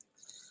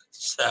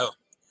 So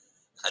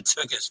I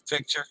took his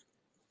picture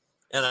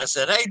and I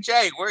said, hey,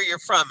 Jay, where you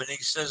from? And he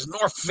says,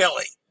 North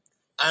Philly.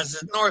 I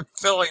said, North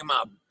Philly,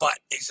 my butt.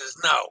 He says,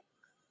 no,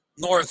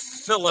 North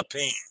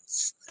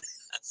Philippines.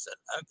 I said,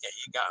 okay,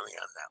 you got me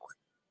on that one.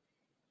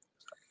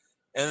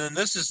 And then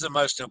this is the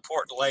most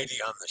important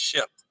lady on the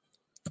ship.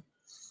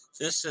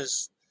 This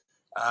is,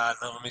 now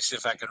let me see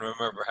if I can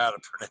remember how to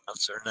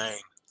pronounce her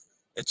name.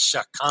 It's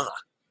Shakana.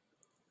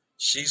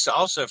 She's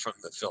also from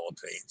the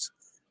Philippines.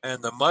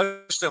 And the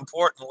most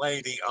important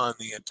lady on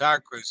the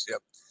entire cruise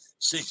ship,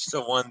 she's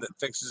the one that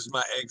fixes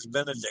my eggs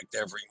Benedict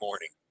every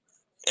morning.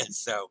 And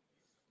so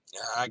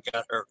I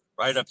got her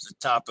right up the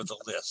top of the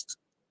list.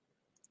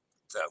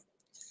 So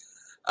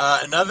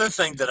another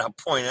thing that I'll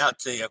point out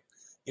to you,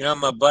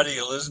 my buddy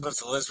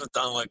Elizabeth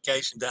on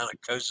location down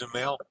at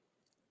Cozumel.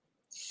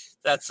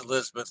 That's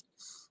Elizabeth.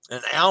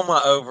 And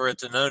Alma over at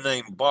the No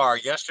Name Bar,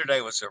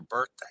 yesterday was her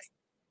birthday.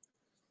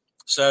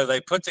 So they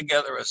put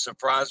together a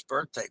surprise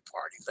birthday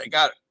party. They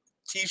got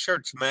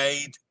T-shirts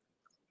made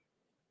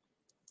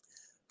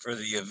for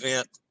the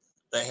event.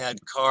 They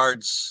had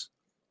cards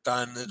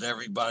done that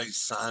everybody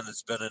signed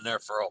that's been in there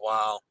for a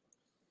while.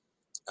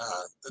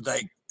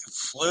 They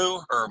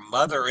flew her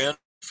mother in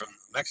from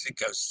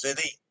Mexico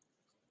City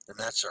and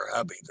that's her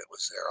hubby that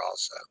was there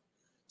also.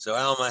 So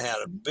Alma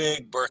had a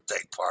big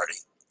birthday party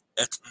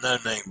at the No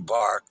Name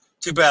Bar.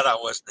 Too bad I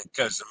wasn't in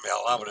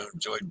Cozumel. I would have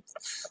enjoyed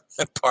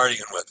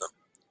partying with them.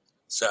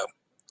 So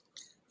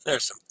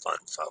there's some fun,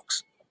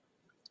 folks.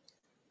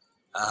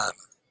 All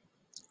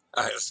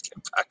right, let's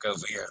get back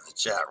over here in the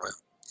chat room.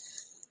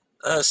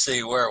 Let's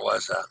see, where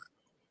was I?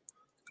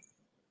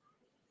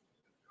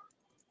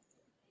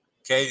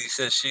 Katie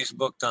says she's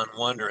booked on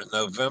Wonder in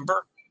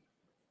November.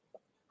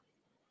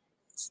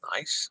 It's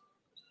nice.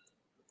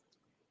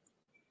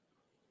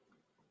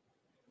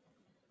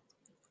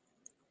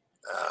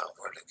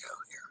 Where'd it go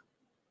here?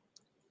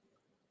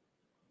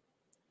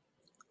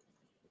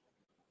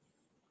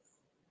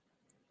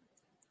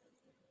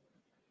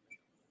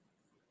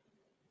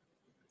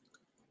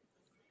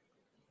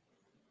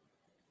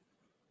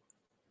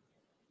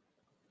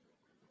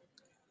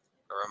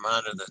 A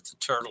reminder that the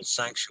turtle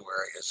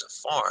sanctuary is a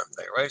farm.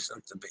 They raise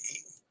them to be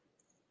eaten.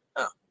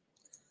 Oh.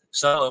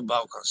 Solo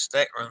balcony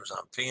staterooms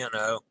on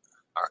P&O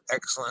are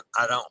excellent.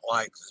 I don't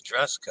like the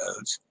dress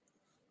codes.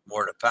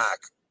 More to pack.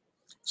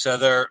 So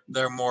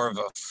they're more of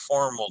a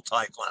formal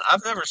type line.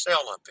 I've never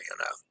sailed on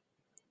P&O.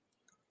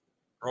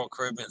 Royal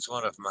Caribbean's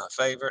one of my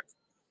favorite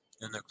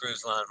in the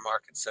cruise line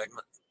market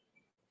segment.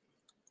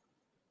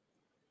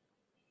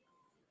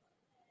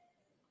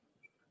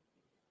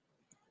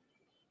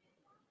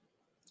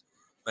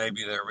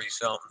 Maybe they're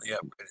reselling the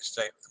upgraded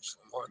statements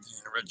for more than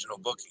the original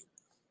booking.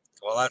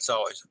 Well, that's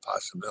always a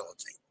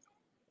possibility.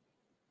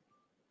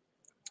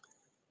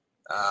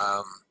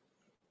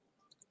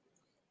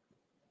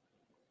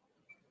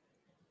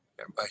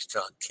 Everybody's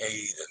telling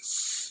Katie to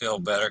feel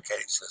better.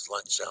 Katie says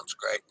lunch sounds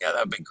great. Yeah,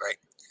 that'd be great.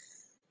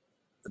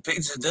 The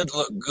pizza did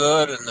look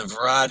good, and the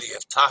variety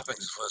of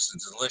toppings was a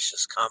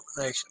delicious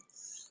combination.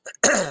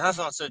 I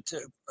thought so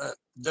too.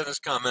 Dennis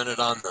commented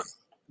on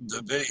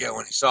the video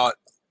when he saw it.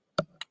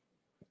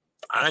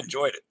 I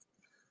enjoyed it.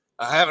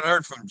 I haven't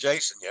heard from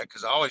Jason yet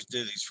because I always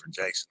do these for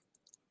Jason.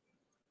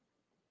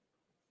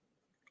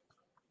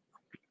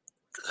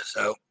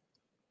 So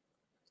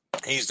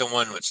he's the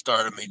one that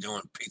started me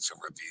doing pizza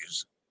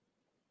reviews.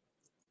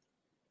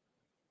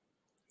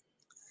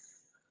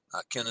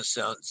 Kenneth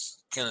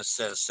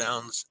says,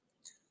 sounds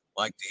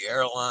like the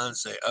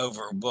airlines, they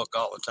overbook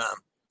all the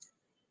time.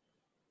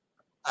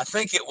 I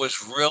think it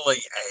was really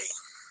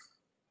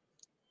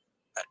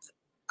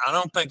I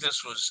don't think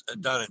this was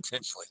done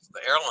intentionally.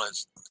 The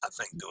airlines, I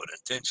think, do it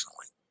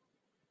intentionally.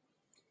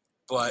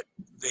 But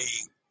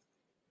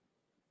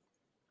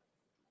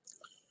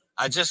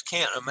I just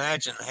can't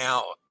imagine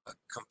how a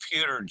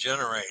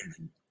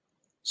computer-generated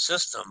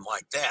system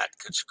like that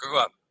could screw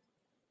up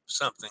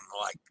something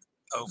like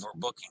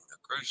overbooking a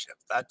cruise ship.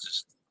 I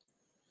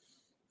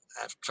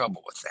have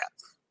trouble with that.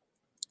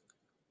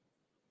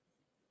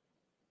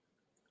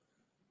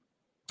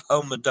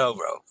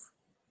 Pomodoro.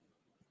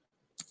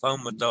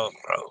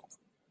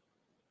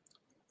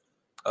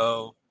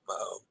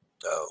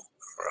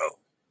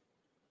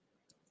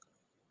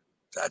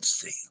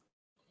 That's the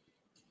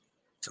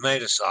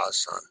tomato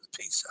sauce on the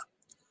pizza.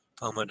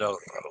 Pomodoro.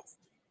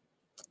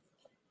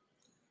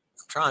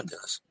 I'm trying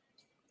this.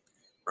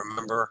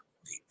 Remember,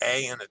 the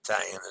A in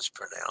Italian is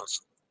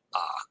pronounced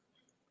ah,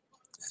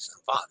 as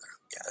in father.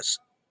 Yes.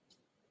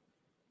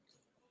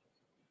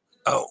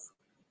 Oh.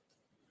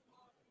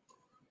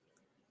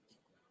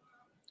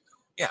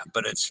 Yeah,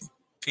 but it's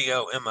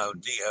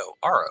Pomodoro.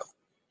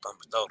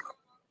 Pomodoro.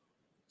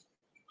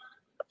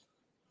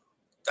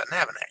 Doesn't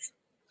have an A.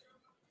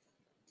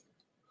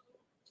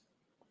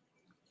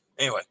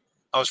 Anyway,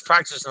 I was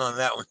practicing on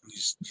that when you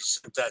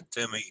sent that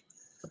to me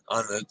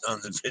on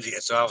the video.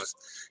 So I was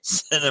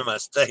sitting in my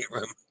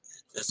stateroom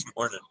this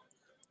morning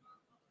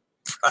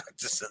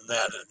practicing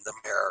that in the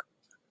mirror.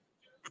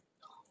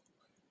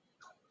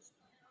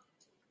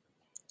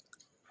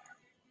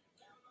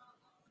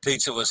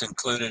 Pizza was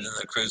included in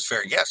the cruise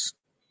fare. Yes,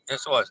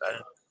 it was.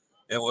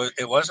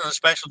 It wasn't a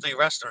specialty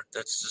restaurant.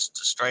 That's just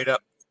a straight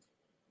up,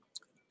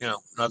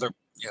 another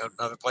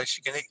place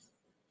you can eat.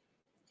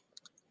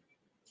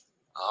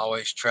 I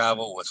always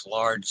travel with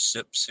large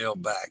zip seal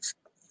bags.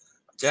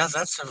 Yeah,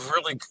 that's a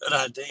really good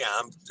idea.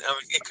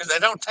 Because they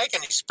don't take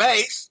any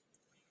space.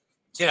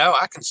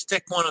 I can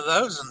stick one of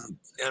those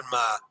in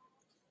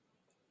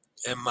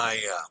my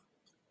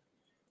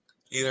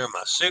either in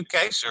my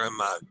suitcase or in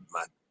my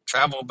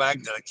travel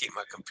bag that I keep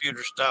my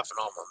computer stuff and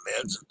all my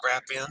meds and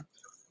crap in.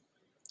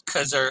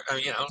 Because they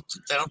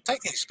don't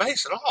take any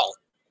space at all.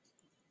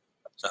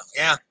 So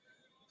yeah,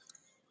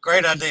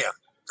 great idea.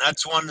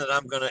 That's one that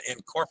I'm going to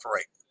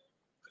incorporate.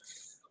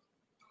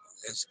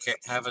 Is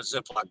have a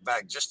Ziploc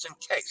bag just in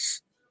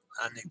case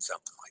I need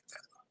something like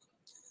that.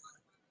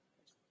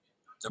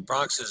 The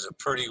Bronx is a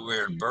pretty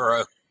weird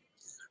borough.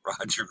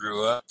 Roger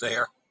grew up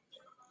there.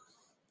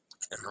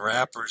 And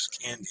rappers,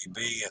 Candy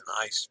B, and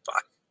Ice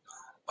Spot.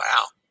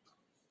 Wow.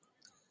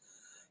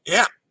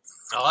 Yeah.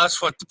 Well,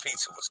 that's what the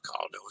pizza was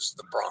called. It was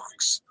the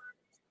Bronx.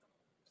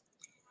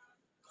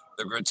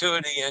 The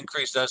gratuity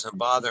increase doesn't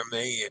bother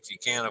me if you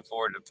can't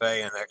afford to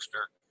pay an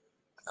extra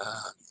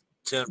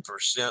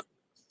 10%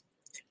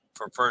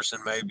 per person,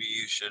 maybe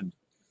you should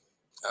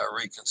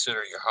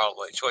reconsider your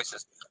holiday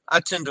choices. I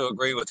tend to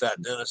agree with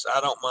that, Dennis.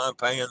 I don't mind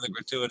paying the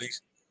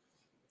gratuities.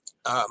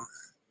 And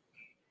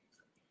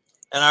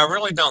I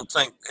really don't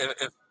think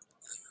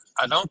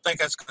I don't think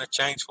that's going to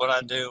change what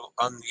I do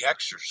on the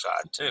extra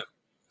side too,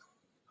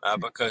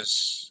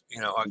 because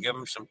I give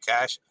them some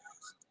cash.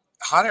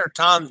 Hot Air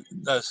Tom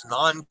does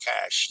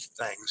non-cash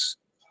things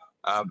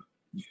that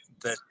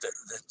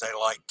they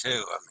like too. I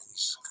mean,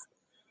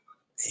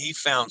 he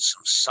found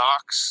some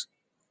socks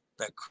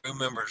that crew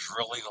members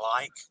really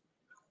like.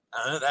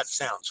 I know that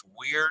sounds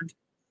weird,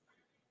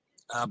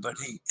 but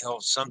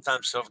he'll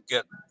sometimes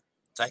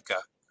take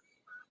a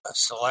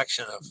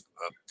selection of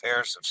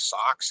pairs of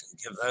socks and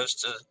give those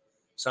to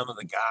some of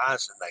the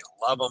guys, and they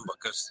love them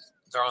because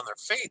they're on their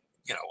feet,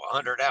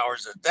 100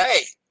 hours a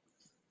day.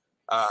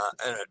 I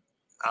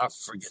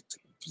forget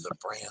the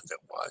brand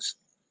it was,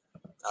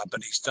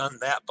 but he's done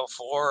that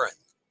before, and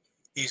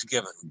he's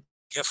given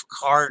gift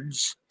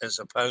cards as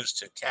opposed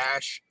to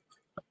cash.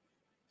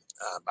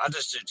 I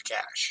just did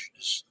cash,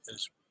 is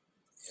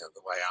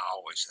the way I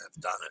always have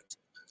done it.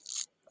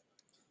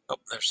 Oh,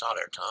 there's Hot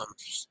Air Tom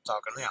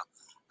talking now.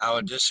 I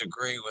would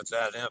disagree with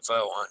that info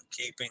on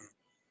keeping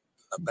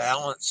a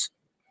balance.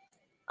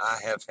 I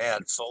have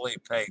had fully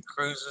paid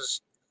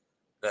cruises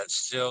that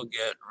still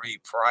get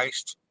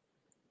repriced,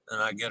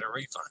 and I get a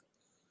refund.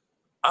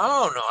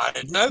 Oh no, I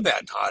didn't know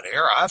that, Hot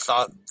Air. I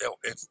thought that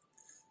if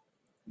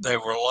they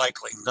were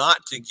likely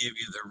not to give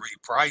you the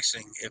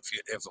repricing if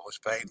it was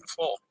paid in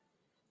full.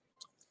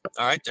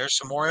 All right, there's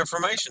some more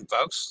information,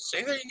 folks.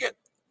 See, there you get.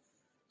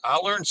 I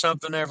learn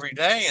something every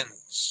day, and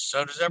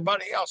so does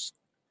everybody else.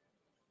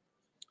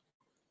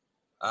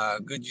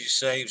 Could you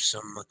save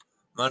some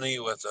money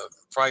with a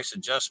price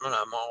adjustment?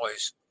 I'm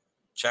always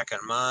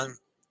checking mine.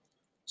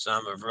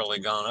 Some have really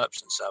gone up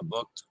since I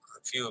booked.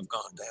 A few have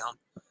gone down.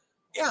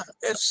 Yeah,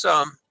 it's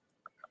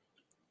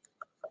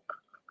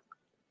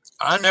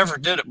I never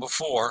did it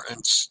before,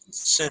 and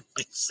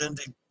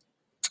Cindy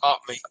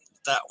taught me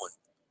that one.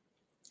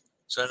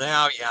 So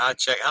now, yeah, I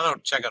check. I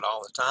don't check it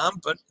all the time,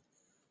 but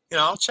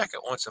I'll check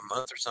it once a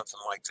month or something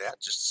like that,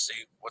 just to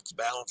see what the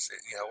balance,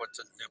 what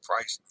the new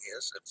pricing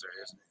is, if there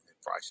is any new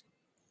pricing.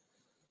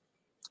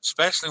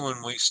 Especially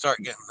when we start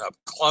getting up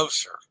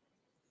closer,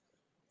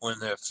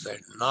 if they're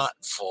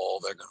not full,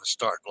 they're going to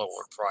start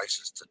lowering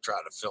prices to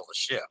try to fill the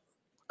ship.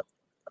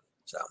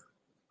 So,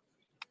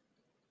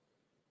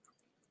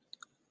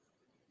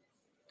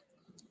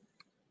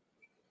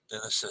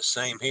 then it says,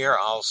 same here.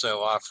 I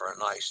also offer a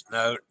nice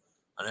note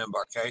on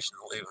embarkation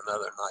to leave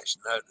another nice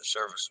note. The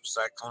service was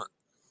excellent.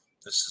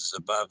 This is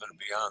above and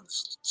beyond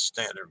the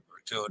standard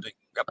gratuity.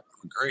 Yep,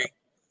 agree.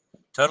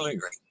 Totally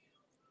agree.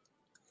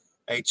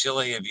 Hey,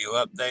 Chili, have you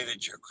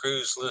updated your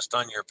cruise list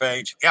on your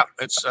page? Yep,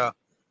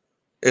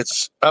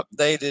 it's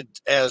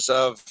updated as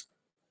of,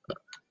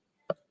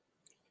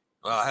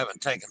 well, I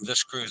haven't taken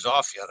this cruise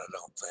off yet, I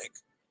don't think.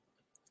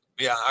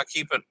 Yeah, I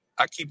keep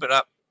it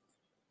up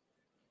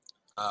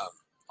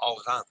all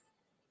the time.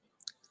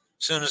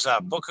 As soon as I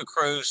book a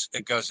cruise,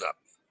 it goes up.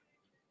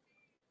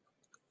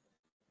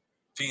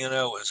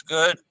 P&O is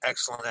good.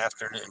 Excellent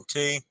afternoon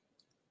tea.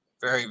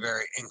 Very,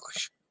 very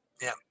English.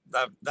 Yeah,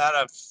 that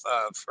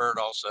I've heard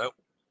also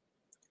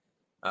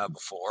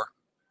before.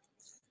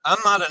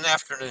 I'm not an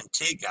afternoon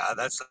tea guy.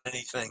 That's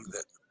anything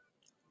that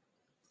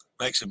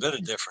makes a bit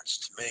of difference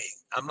to me.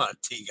 I'm not a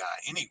tea guy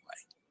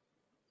anyway.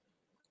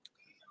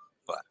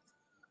 But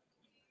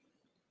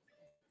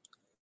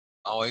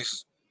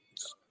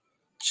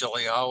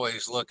Chili,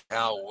 always look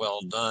how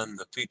well done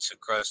the pizza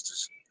crust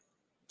is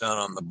done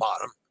on the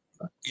bottom.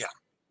 Yeah.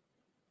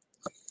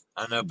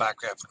 I know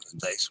back after the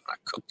days when I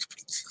cooked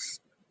pizzas.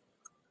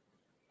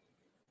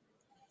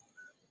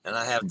 And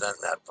I have done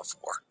that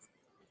before,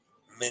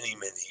 many,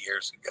 many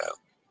years ago.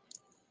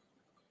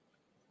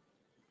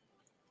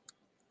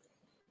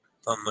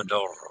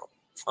 Pomodoro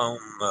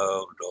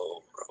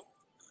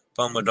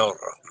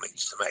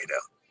means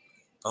tomato.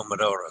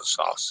 Pomodoro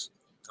sauce,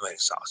 tomato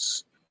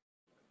sauce.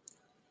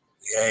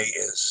 The A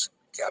is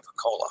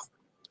capicola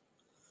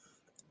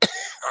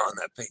on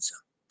that pizza.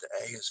 The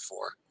A is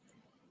for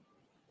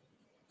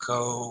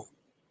it's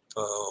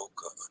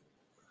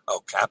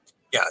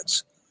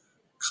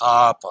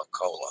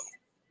Capicola.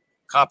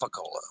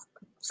 Capicola.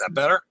 Is that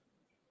better?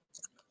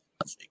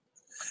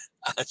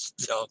 I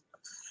still,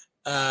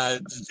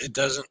 it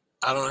doesn't,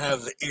 I don't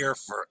have the ear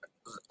for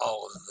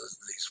all of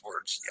these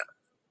words yet.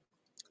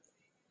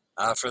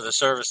 For the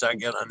service I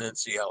get on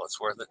NCL, it's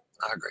worth it.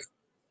 I agree.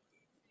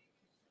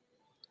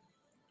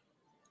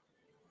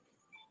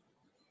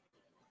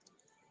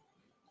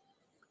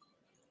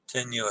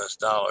 $10 US,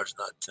 not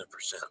 10%.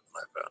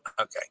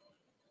 Okay.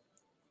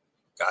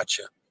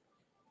 Gotcha.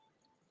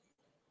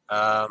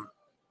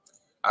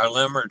 Our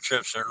limited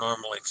trips are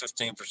normally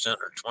 15%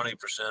 or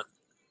 20%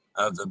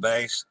 of the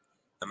base.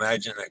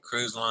 Imagine that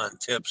cruise line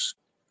tips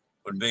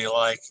would be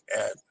like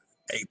at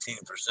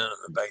 18%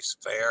 of the base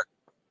fare.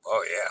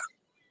 Oh, yeah.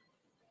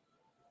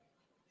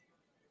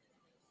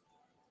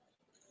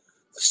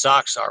 The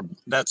socks are,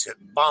 that's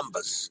it,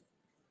 Bombas.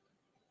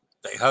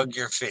 They hug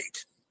your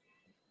feet.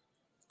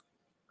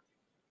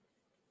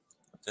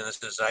 Dennis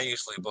says, I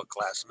usually book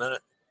last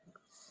minute.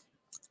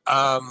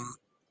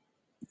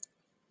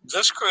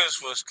 This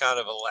cruise was kind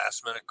of a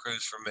last minute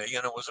cruise for me,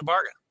 and it was a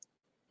bargain,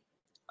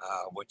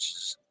 which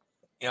is,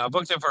 I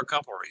booked it for a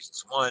couple of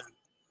reasons. One,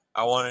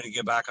 I wanted to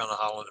get back on a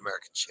Holland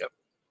American ship,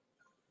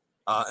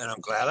 and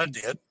I'm glad I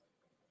did.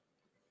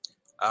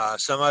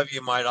 Some of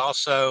you might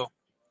also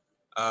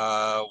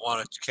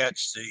want to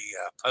catch the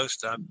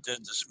post I did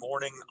this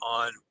morning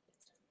on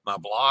my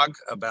blog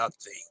about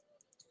the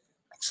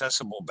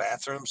accessible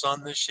bathrooms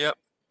on this ship,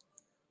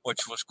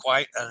 which was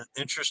quite an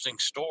interesting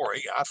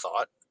story, I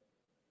thought.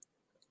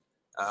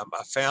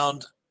 I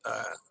found,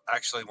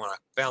 actually, when I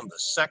found the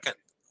second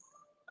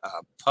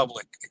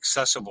public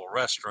accessible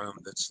restroom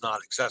that's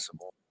not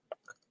accessible,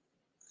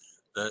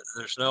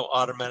 there's no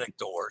automatic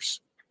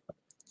doors.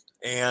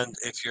 And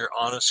if you're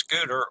on a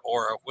scooter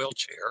or a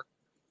wheelchair,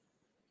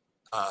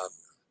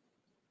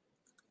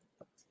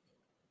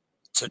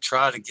 to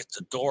try to get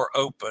the door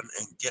open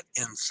and get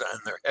inside,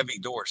 and they're heavy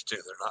doors too,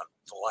 they're not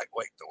the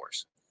lightweight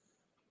doors.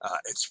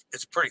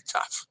 It's pretty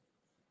tough.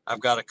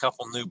 I've got a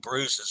couple new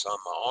bruises on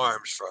my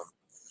arms from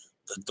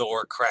the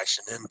door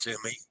crashing into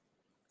me.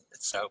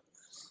 So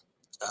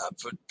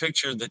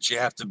picture that you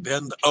have to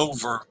bend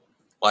over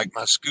like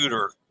my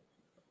scooter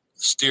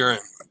steering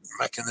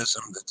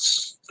mechanism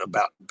that's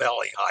about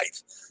belly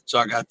height. So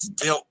I got to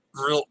tilt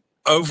real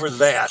over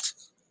that,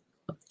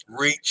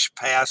 reach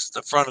past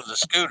the front of the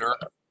scooter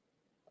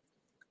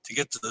to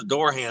get to the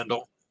door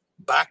handle,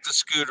 back the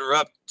scooter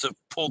up to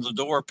pull the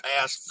door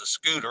past the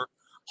scooter,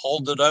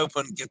 hold it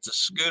open, get the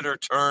scooter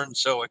turned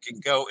so it can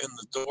go in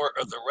the door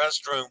of the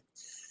restroom,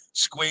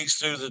 squeeze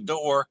through the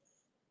door,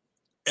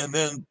 and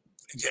then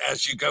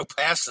as you go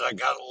past it, I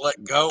got to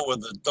let go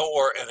of the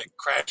door and it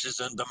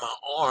crashes into my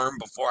arm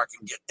before I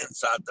can get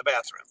inside the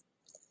bathroom.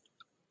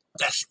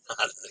 That's not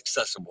an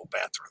accessible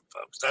bathroom,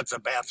 folks. That's a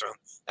bathroom.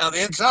 Now,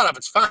 the inside of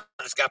it's fine.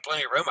 It's got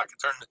plenty of room. I can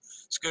turn the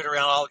scooter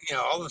around. All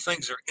the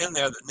things are in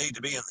there that need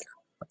to be in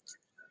there.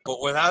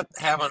 But without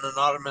having an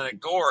automatic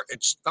door,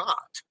 it's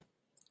not.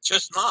 It's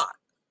just not.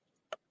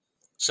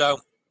 So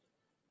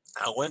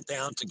I went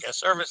down to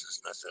guest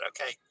services and I said,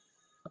 okay,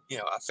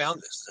 I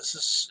found this. This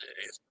is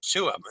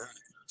two of them. And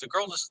the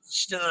girl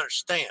she didn't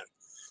understand.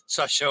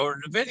 So I showed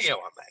her the video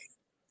I made.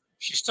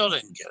 She still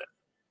didn't get it.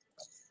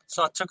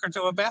 So I took her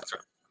to a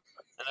bathroom.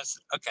 And I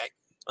said, okay,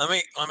 let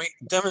me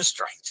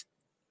demonstrate.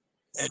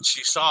 And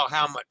she saw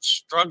how much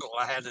struggle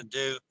I had to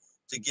do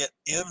to get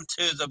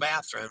into the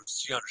bathroom.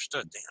 She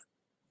understood then.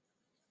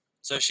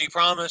 So she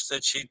promised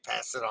that she'd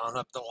pass it on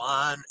up the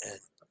line and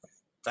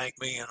thank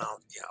me and all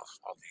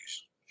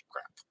these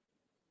crap.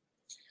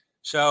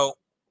 So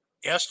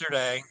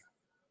yesterday,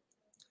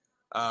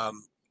 I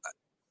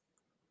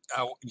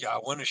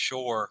went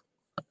ashore,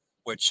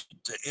 which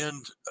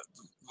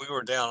we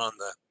were down on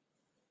the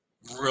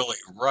really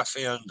rough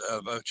end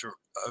of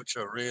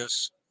Ocho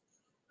Rios,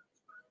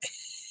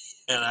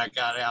 and I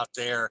got out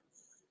there.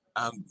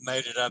 I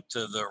made it up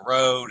to the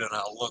road, and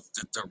I looked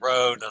at the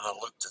road, and I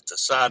looked at the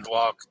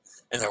sidewalk,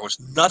 and there was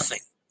nothing,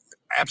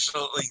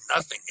 absolutely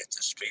nothing at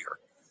this pier.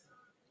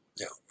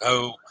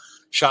 No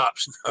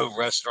shops, no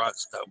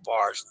restaurants, no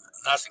bars,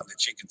 nothing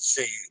that you could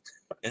see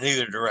in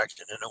either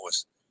direction. And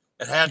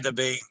it had to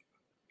be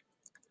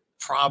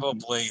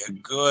probably a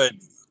good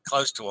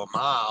close to a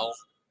mile,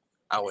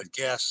 I would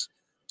guess,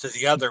 to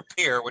the other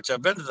pier, which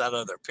I've been to that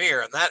other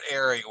pier, and that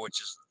area, which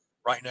is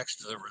right next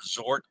to the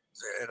resort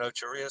at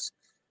Ocho Rios,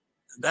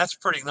 that's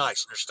pretty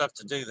nice. And there's stuff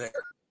to do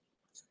there.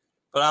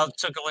 But I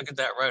took a look at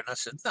that road and I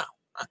said, no,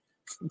 I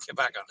can get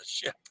back on the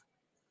ship.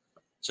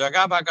 So I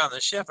got back on the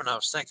ship and I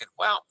was thinking,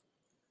 well,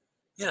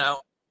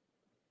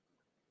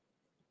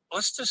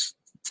 let's just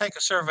take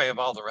a survey of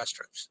all the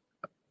restrooms.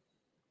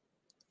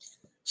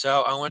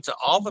 So I went to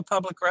all the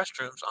public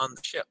restrooms on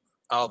the ship,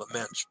 all the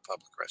men's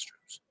public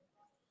restrooms.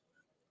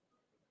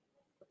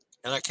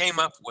 And I came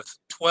up with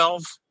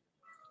 12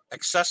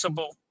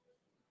 accessible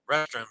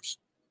restrooms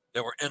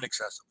that were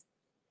inaccessible.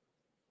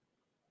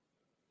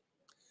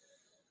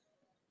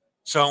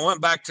 So I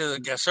went back to the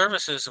guest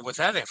services with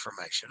that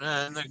information,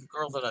 and the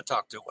girl that I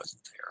talked to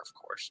wasn't there, of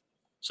course.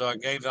 So I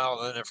gave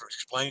all that information,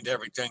 explained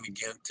everything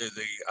again to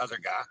the other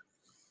guy,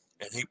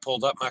 and he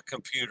pulled up my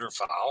computer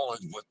file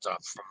and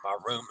from my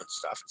room and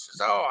stuff, and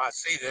says, "Oh, I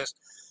see this,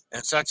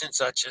 and such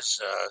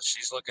is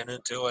she's looking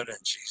into it, and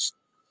she's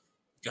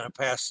going to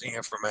pass the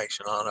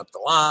information on up the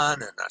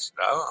line." And I said,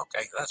 "Oh,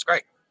 okay, that's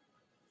great."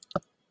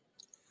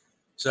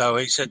 So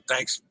he said,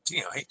 "Thanks."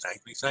 He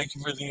thanked me. "Thank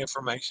you for the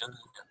information."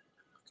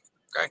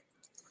 Great.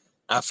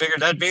 I figured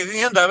that'd be the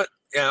end of it.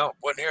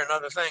 Wouldn't hear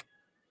another thing.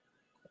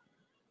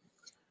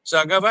 So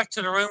I go back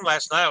to the room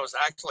last night. It was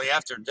actually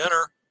after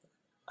dinner.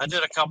 I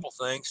did a couple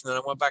things, and then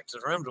I went back to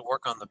the room to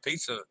work on the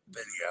pizza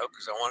video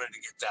because I wanted to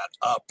get that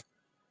up.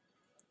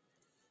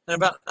 And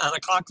about 9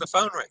 o'clock, the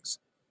phone rings.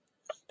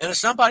 And it's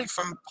somebody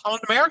from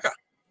Holland America.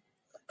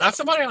 Not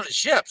somebody on the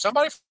ship,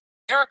 somebody from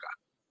America.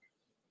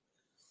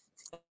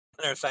 And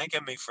they're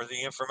thanking me for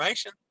the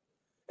information.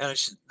 And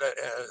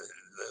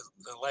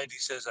the lady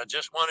says, I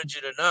just wanted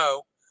you to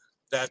know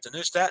that the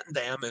New Staten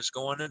Dam is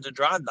going into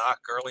dry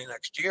dock early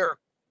next year.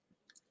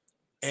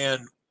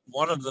 And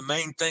one of the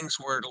main things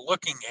we're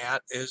looking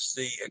at is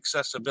the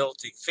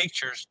accessibility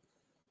features.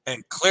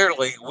 And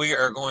clearly we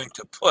are going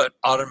to put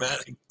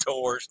automatic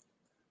door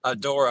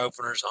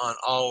openers on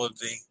all of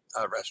the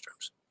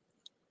restrooms.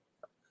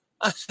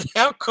 I said,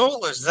 how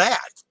cool is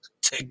that?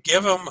 To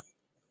give them,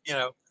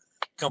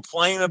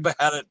 complain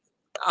about it.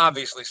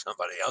 Obviously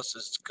somebody else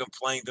has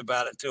complained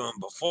about it to them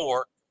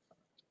before,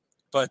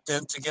 but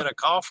then to get a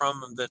call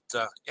from them that,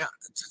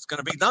 it's going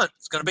to be done.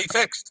 It's going to be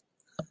fixed.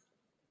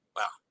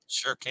 Well,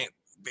 sure can't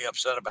be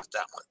upset about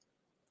that one.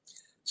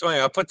 So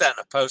anyway, I put that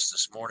in a post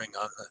this morning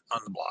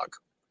on the blog.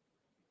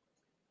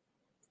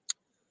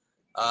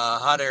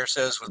 Hot Air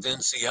says with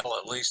NCL,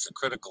 at least the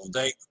critical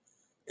date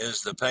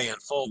is the pay in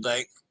full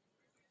date.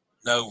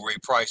 No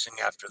repricing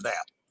after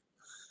that.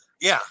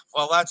 Yeah,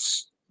 well,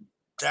 that's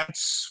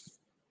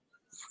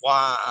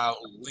why I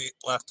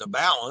left a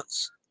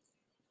balance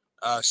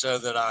so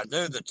that I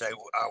knew that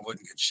I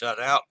wouldn't get shut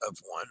out of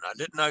one. I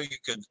didn't know you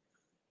could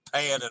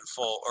pay it in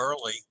full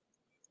early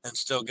and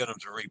still get them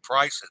to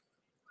reprice it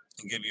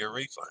and give you a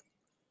refund.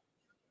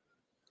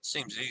 It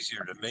seems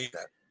easier to me to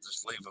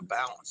just leave a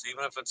balance,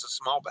 even if it's a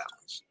small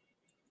balance.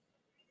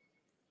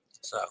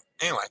 So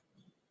anyway,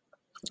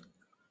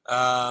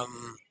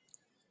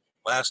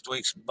 last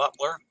week's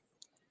Butler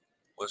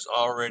was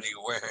already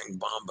wearing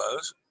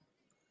Bombos,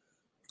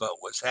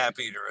 but was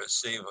happy to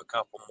receive a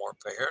couple more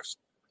pairs.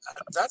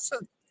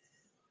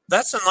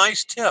 That's a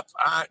nice tip.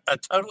 I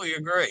totally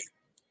agree.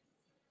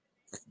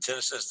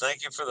 Dennis says,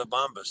 thank you for the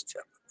Bombos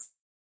tip.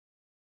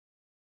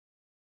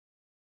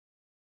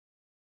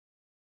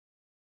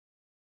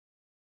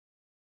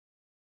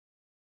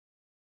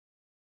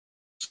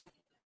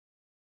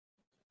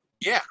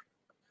 Yeah,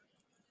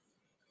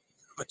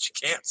 but you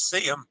can't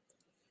see them.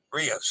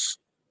 Rios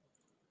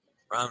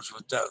rhymes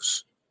with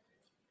dose.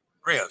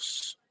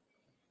 Rios.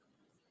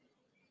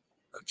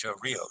 Ocho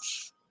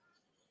Rios.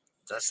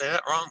 Did I say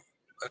that wrong?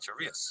 Ocho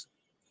Rios.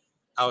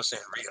 I was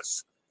saying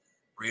Rios.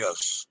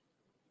 Rios.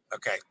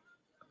 Okay.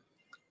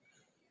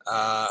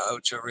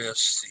 Ocho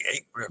Rios, the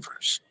 8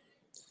 rivers.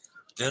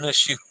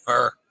 Dennis, you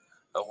are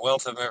a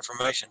wealth of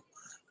information.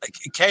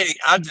 Katie,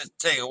 I just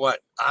tell you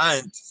what,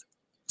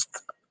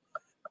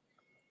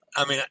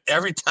 I mean,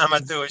 every time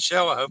I do a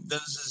show, I hope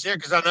Dennis is here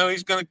because I know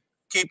he's going to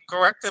keep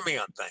correcting me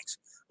on things.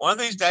 One of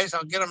these days,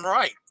 I'll get them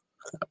right.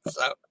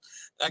 So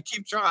I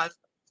keep trying.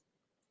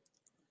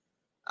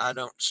 I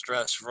don't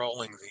stress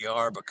rolling the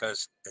R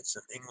because it's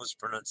an English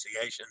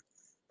pronunciation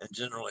and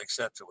generally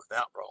accepted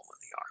without rolling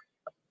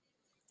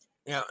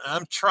the R.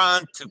 I'm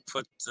trying to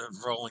put the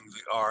rolling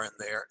the R in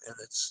there, and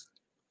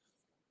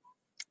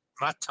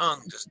my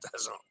tongue just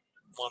doesn't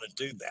want to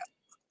do that.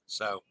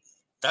 So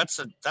that's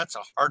a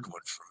hard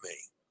one for me.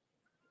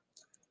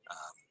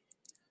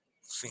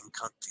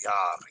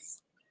 Fincantiari,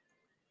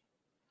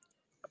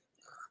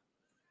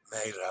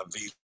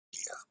 Meravilia.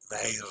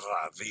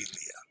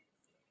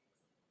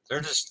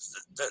 They're just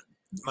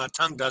my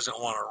tongue doesn't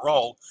want to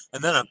roll,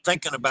 and then I'm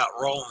thinking about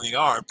rolling the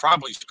R and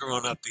probably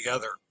screwing up the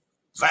other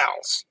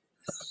vowels.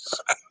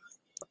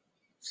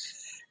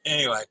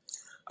 Anyway,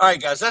 all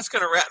right, guys, that's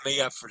going to wrap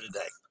me up for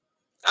today.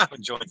 I've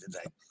enjoyed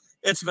today.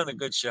 It's been a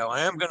good show.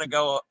 I am going to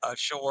go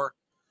ashore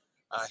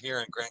here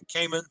in Grand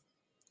Cayman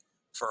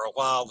for a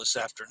while this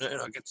afternoon.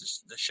 I'll get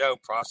the show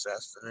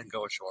processed and then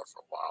go ashore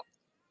for a while.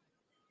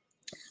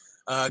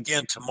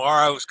 Again,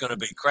 tomorrow is going to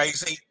be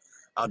crazy.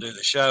 I'll do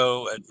the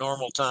show at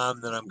normal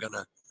time. Then I'm going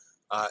to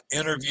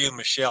interview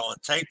Michelle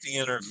and tape the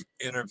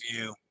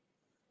interview,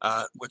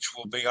 which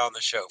will be on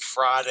the show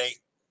Friday.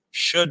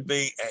 Should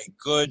be a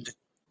good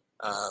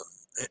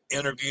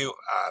interview,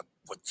 I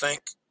would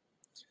think.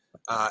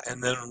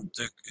 And then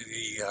the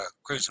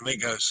Cruz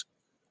Amigos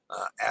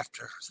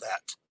after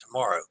that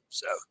tomorrow.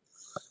 So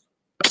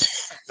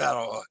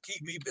that'll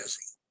keep me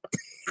busy.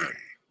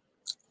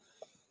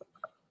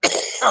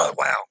 Oh,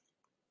 wow.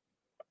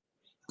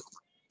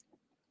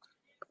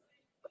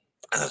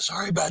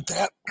 Sorry about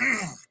that.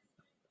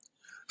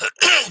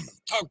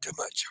 Talk too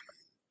much.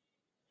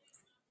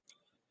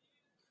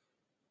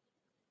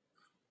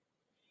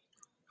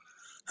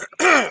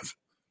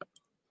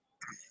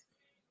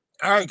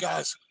 All right,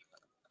 guys.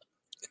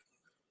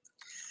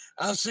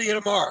 I'll see you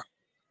tomorrow.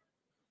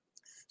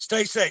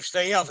 Stay safe,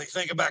 stay healthy,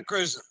 think about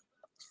cruising.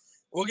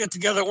 We'll get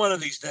together one of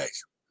these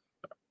days.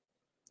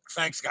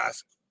 Thanks,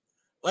 guys.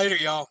 Later,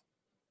 y'all.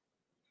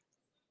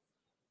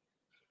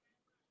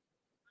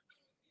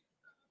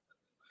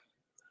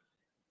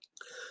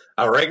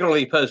 I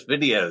regularly post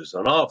videos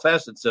on all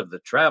facets of the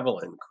travel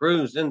and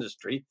cruise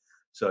industry.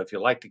 So if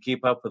you like to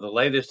keep up with the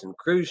latest in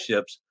cruise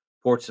ships,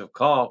 ports of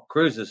call,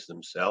 cruises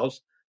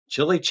themselves,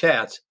 chilly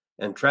chats,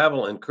 and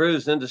travel and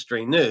cruise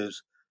industry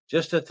news,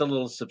 just hit the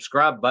little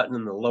subscribe button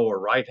in the lower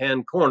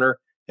right-hand corner,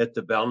 hit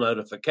the bell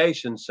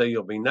notification so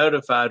you'll be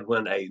notified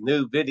when a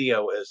new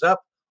video is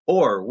up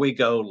or we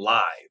go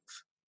live.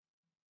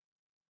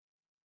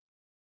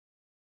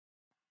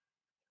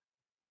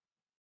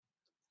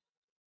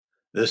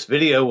 This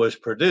video was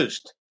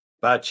produced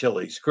by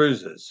Chili's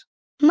Cruises.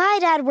 My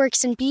dad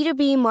works in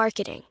B2B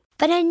marketing,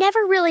 but I never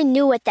really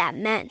knew what that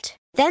meant.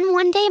 Then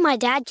one day my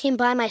dad came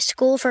by my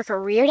school for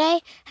career day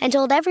and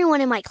told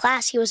everyone in my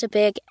class he was a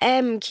big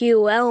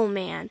MQL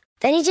man.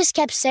 Then he just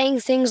kept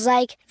saying things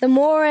like, the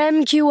more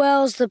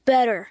MQLs, the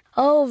better,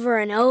 over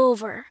and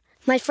over.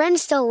 My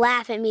friends still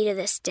laugh at me to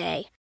this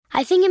day.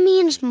 I think it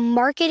means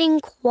marketing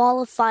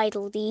qualified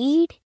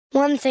lead.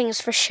 One thing's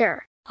for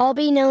sure. I'll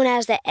be known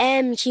as the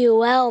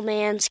MQL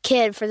man's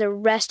kid for the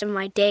rest of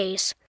my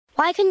days.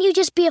 Why couldn't you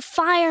just be a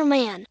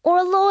fireman or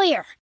a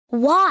lawyer?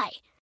 Why?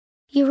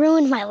 You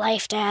ruined my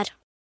life, Dad.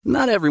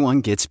 Not everyone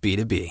gets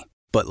B2B,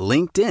 but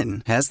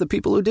LinkedIn has the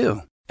people who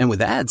do. And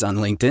with ads on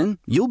LinkedIn,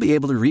 you'll be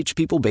able to reach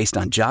people based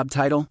on job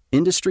title,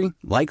 industry,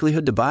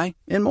 likelihood to buy,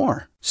 and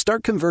more.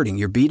 Start converting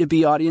your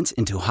B2B audience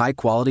into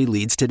high-quality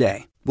leads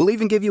today. We'll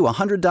even give you a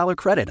 $100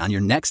 credit on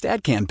your next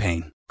ad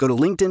campaign. Go to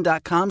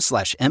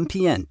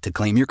linkedin.com/MPN to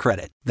claim your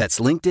credit. That's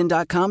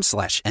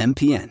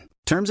linkedin.com/MPN.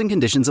 Terms and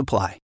conditions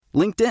apply.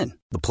 LinkedIn,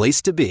 the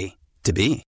place to be.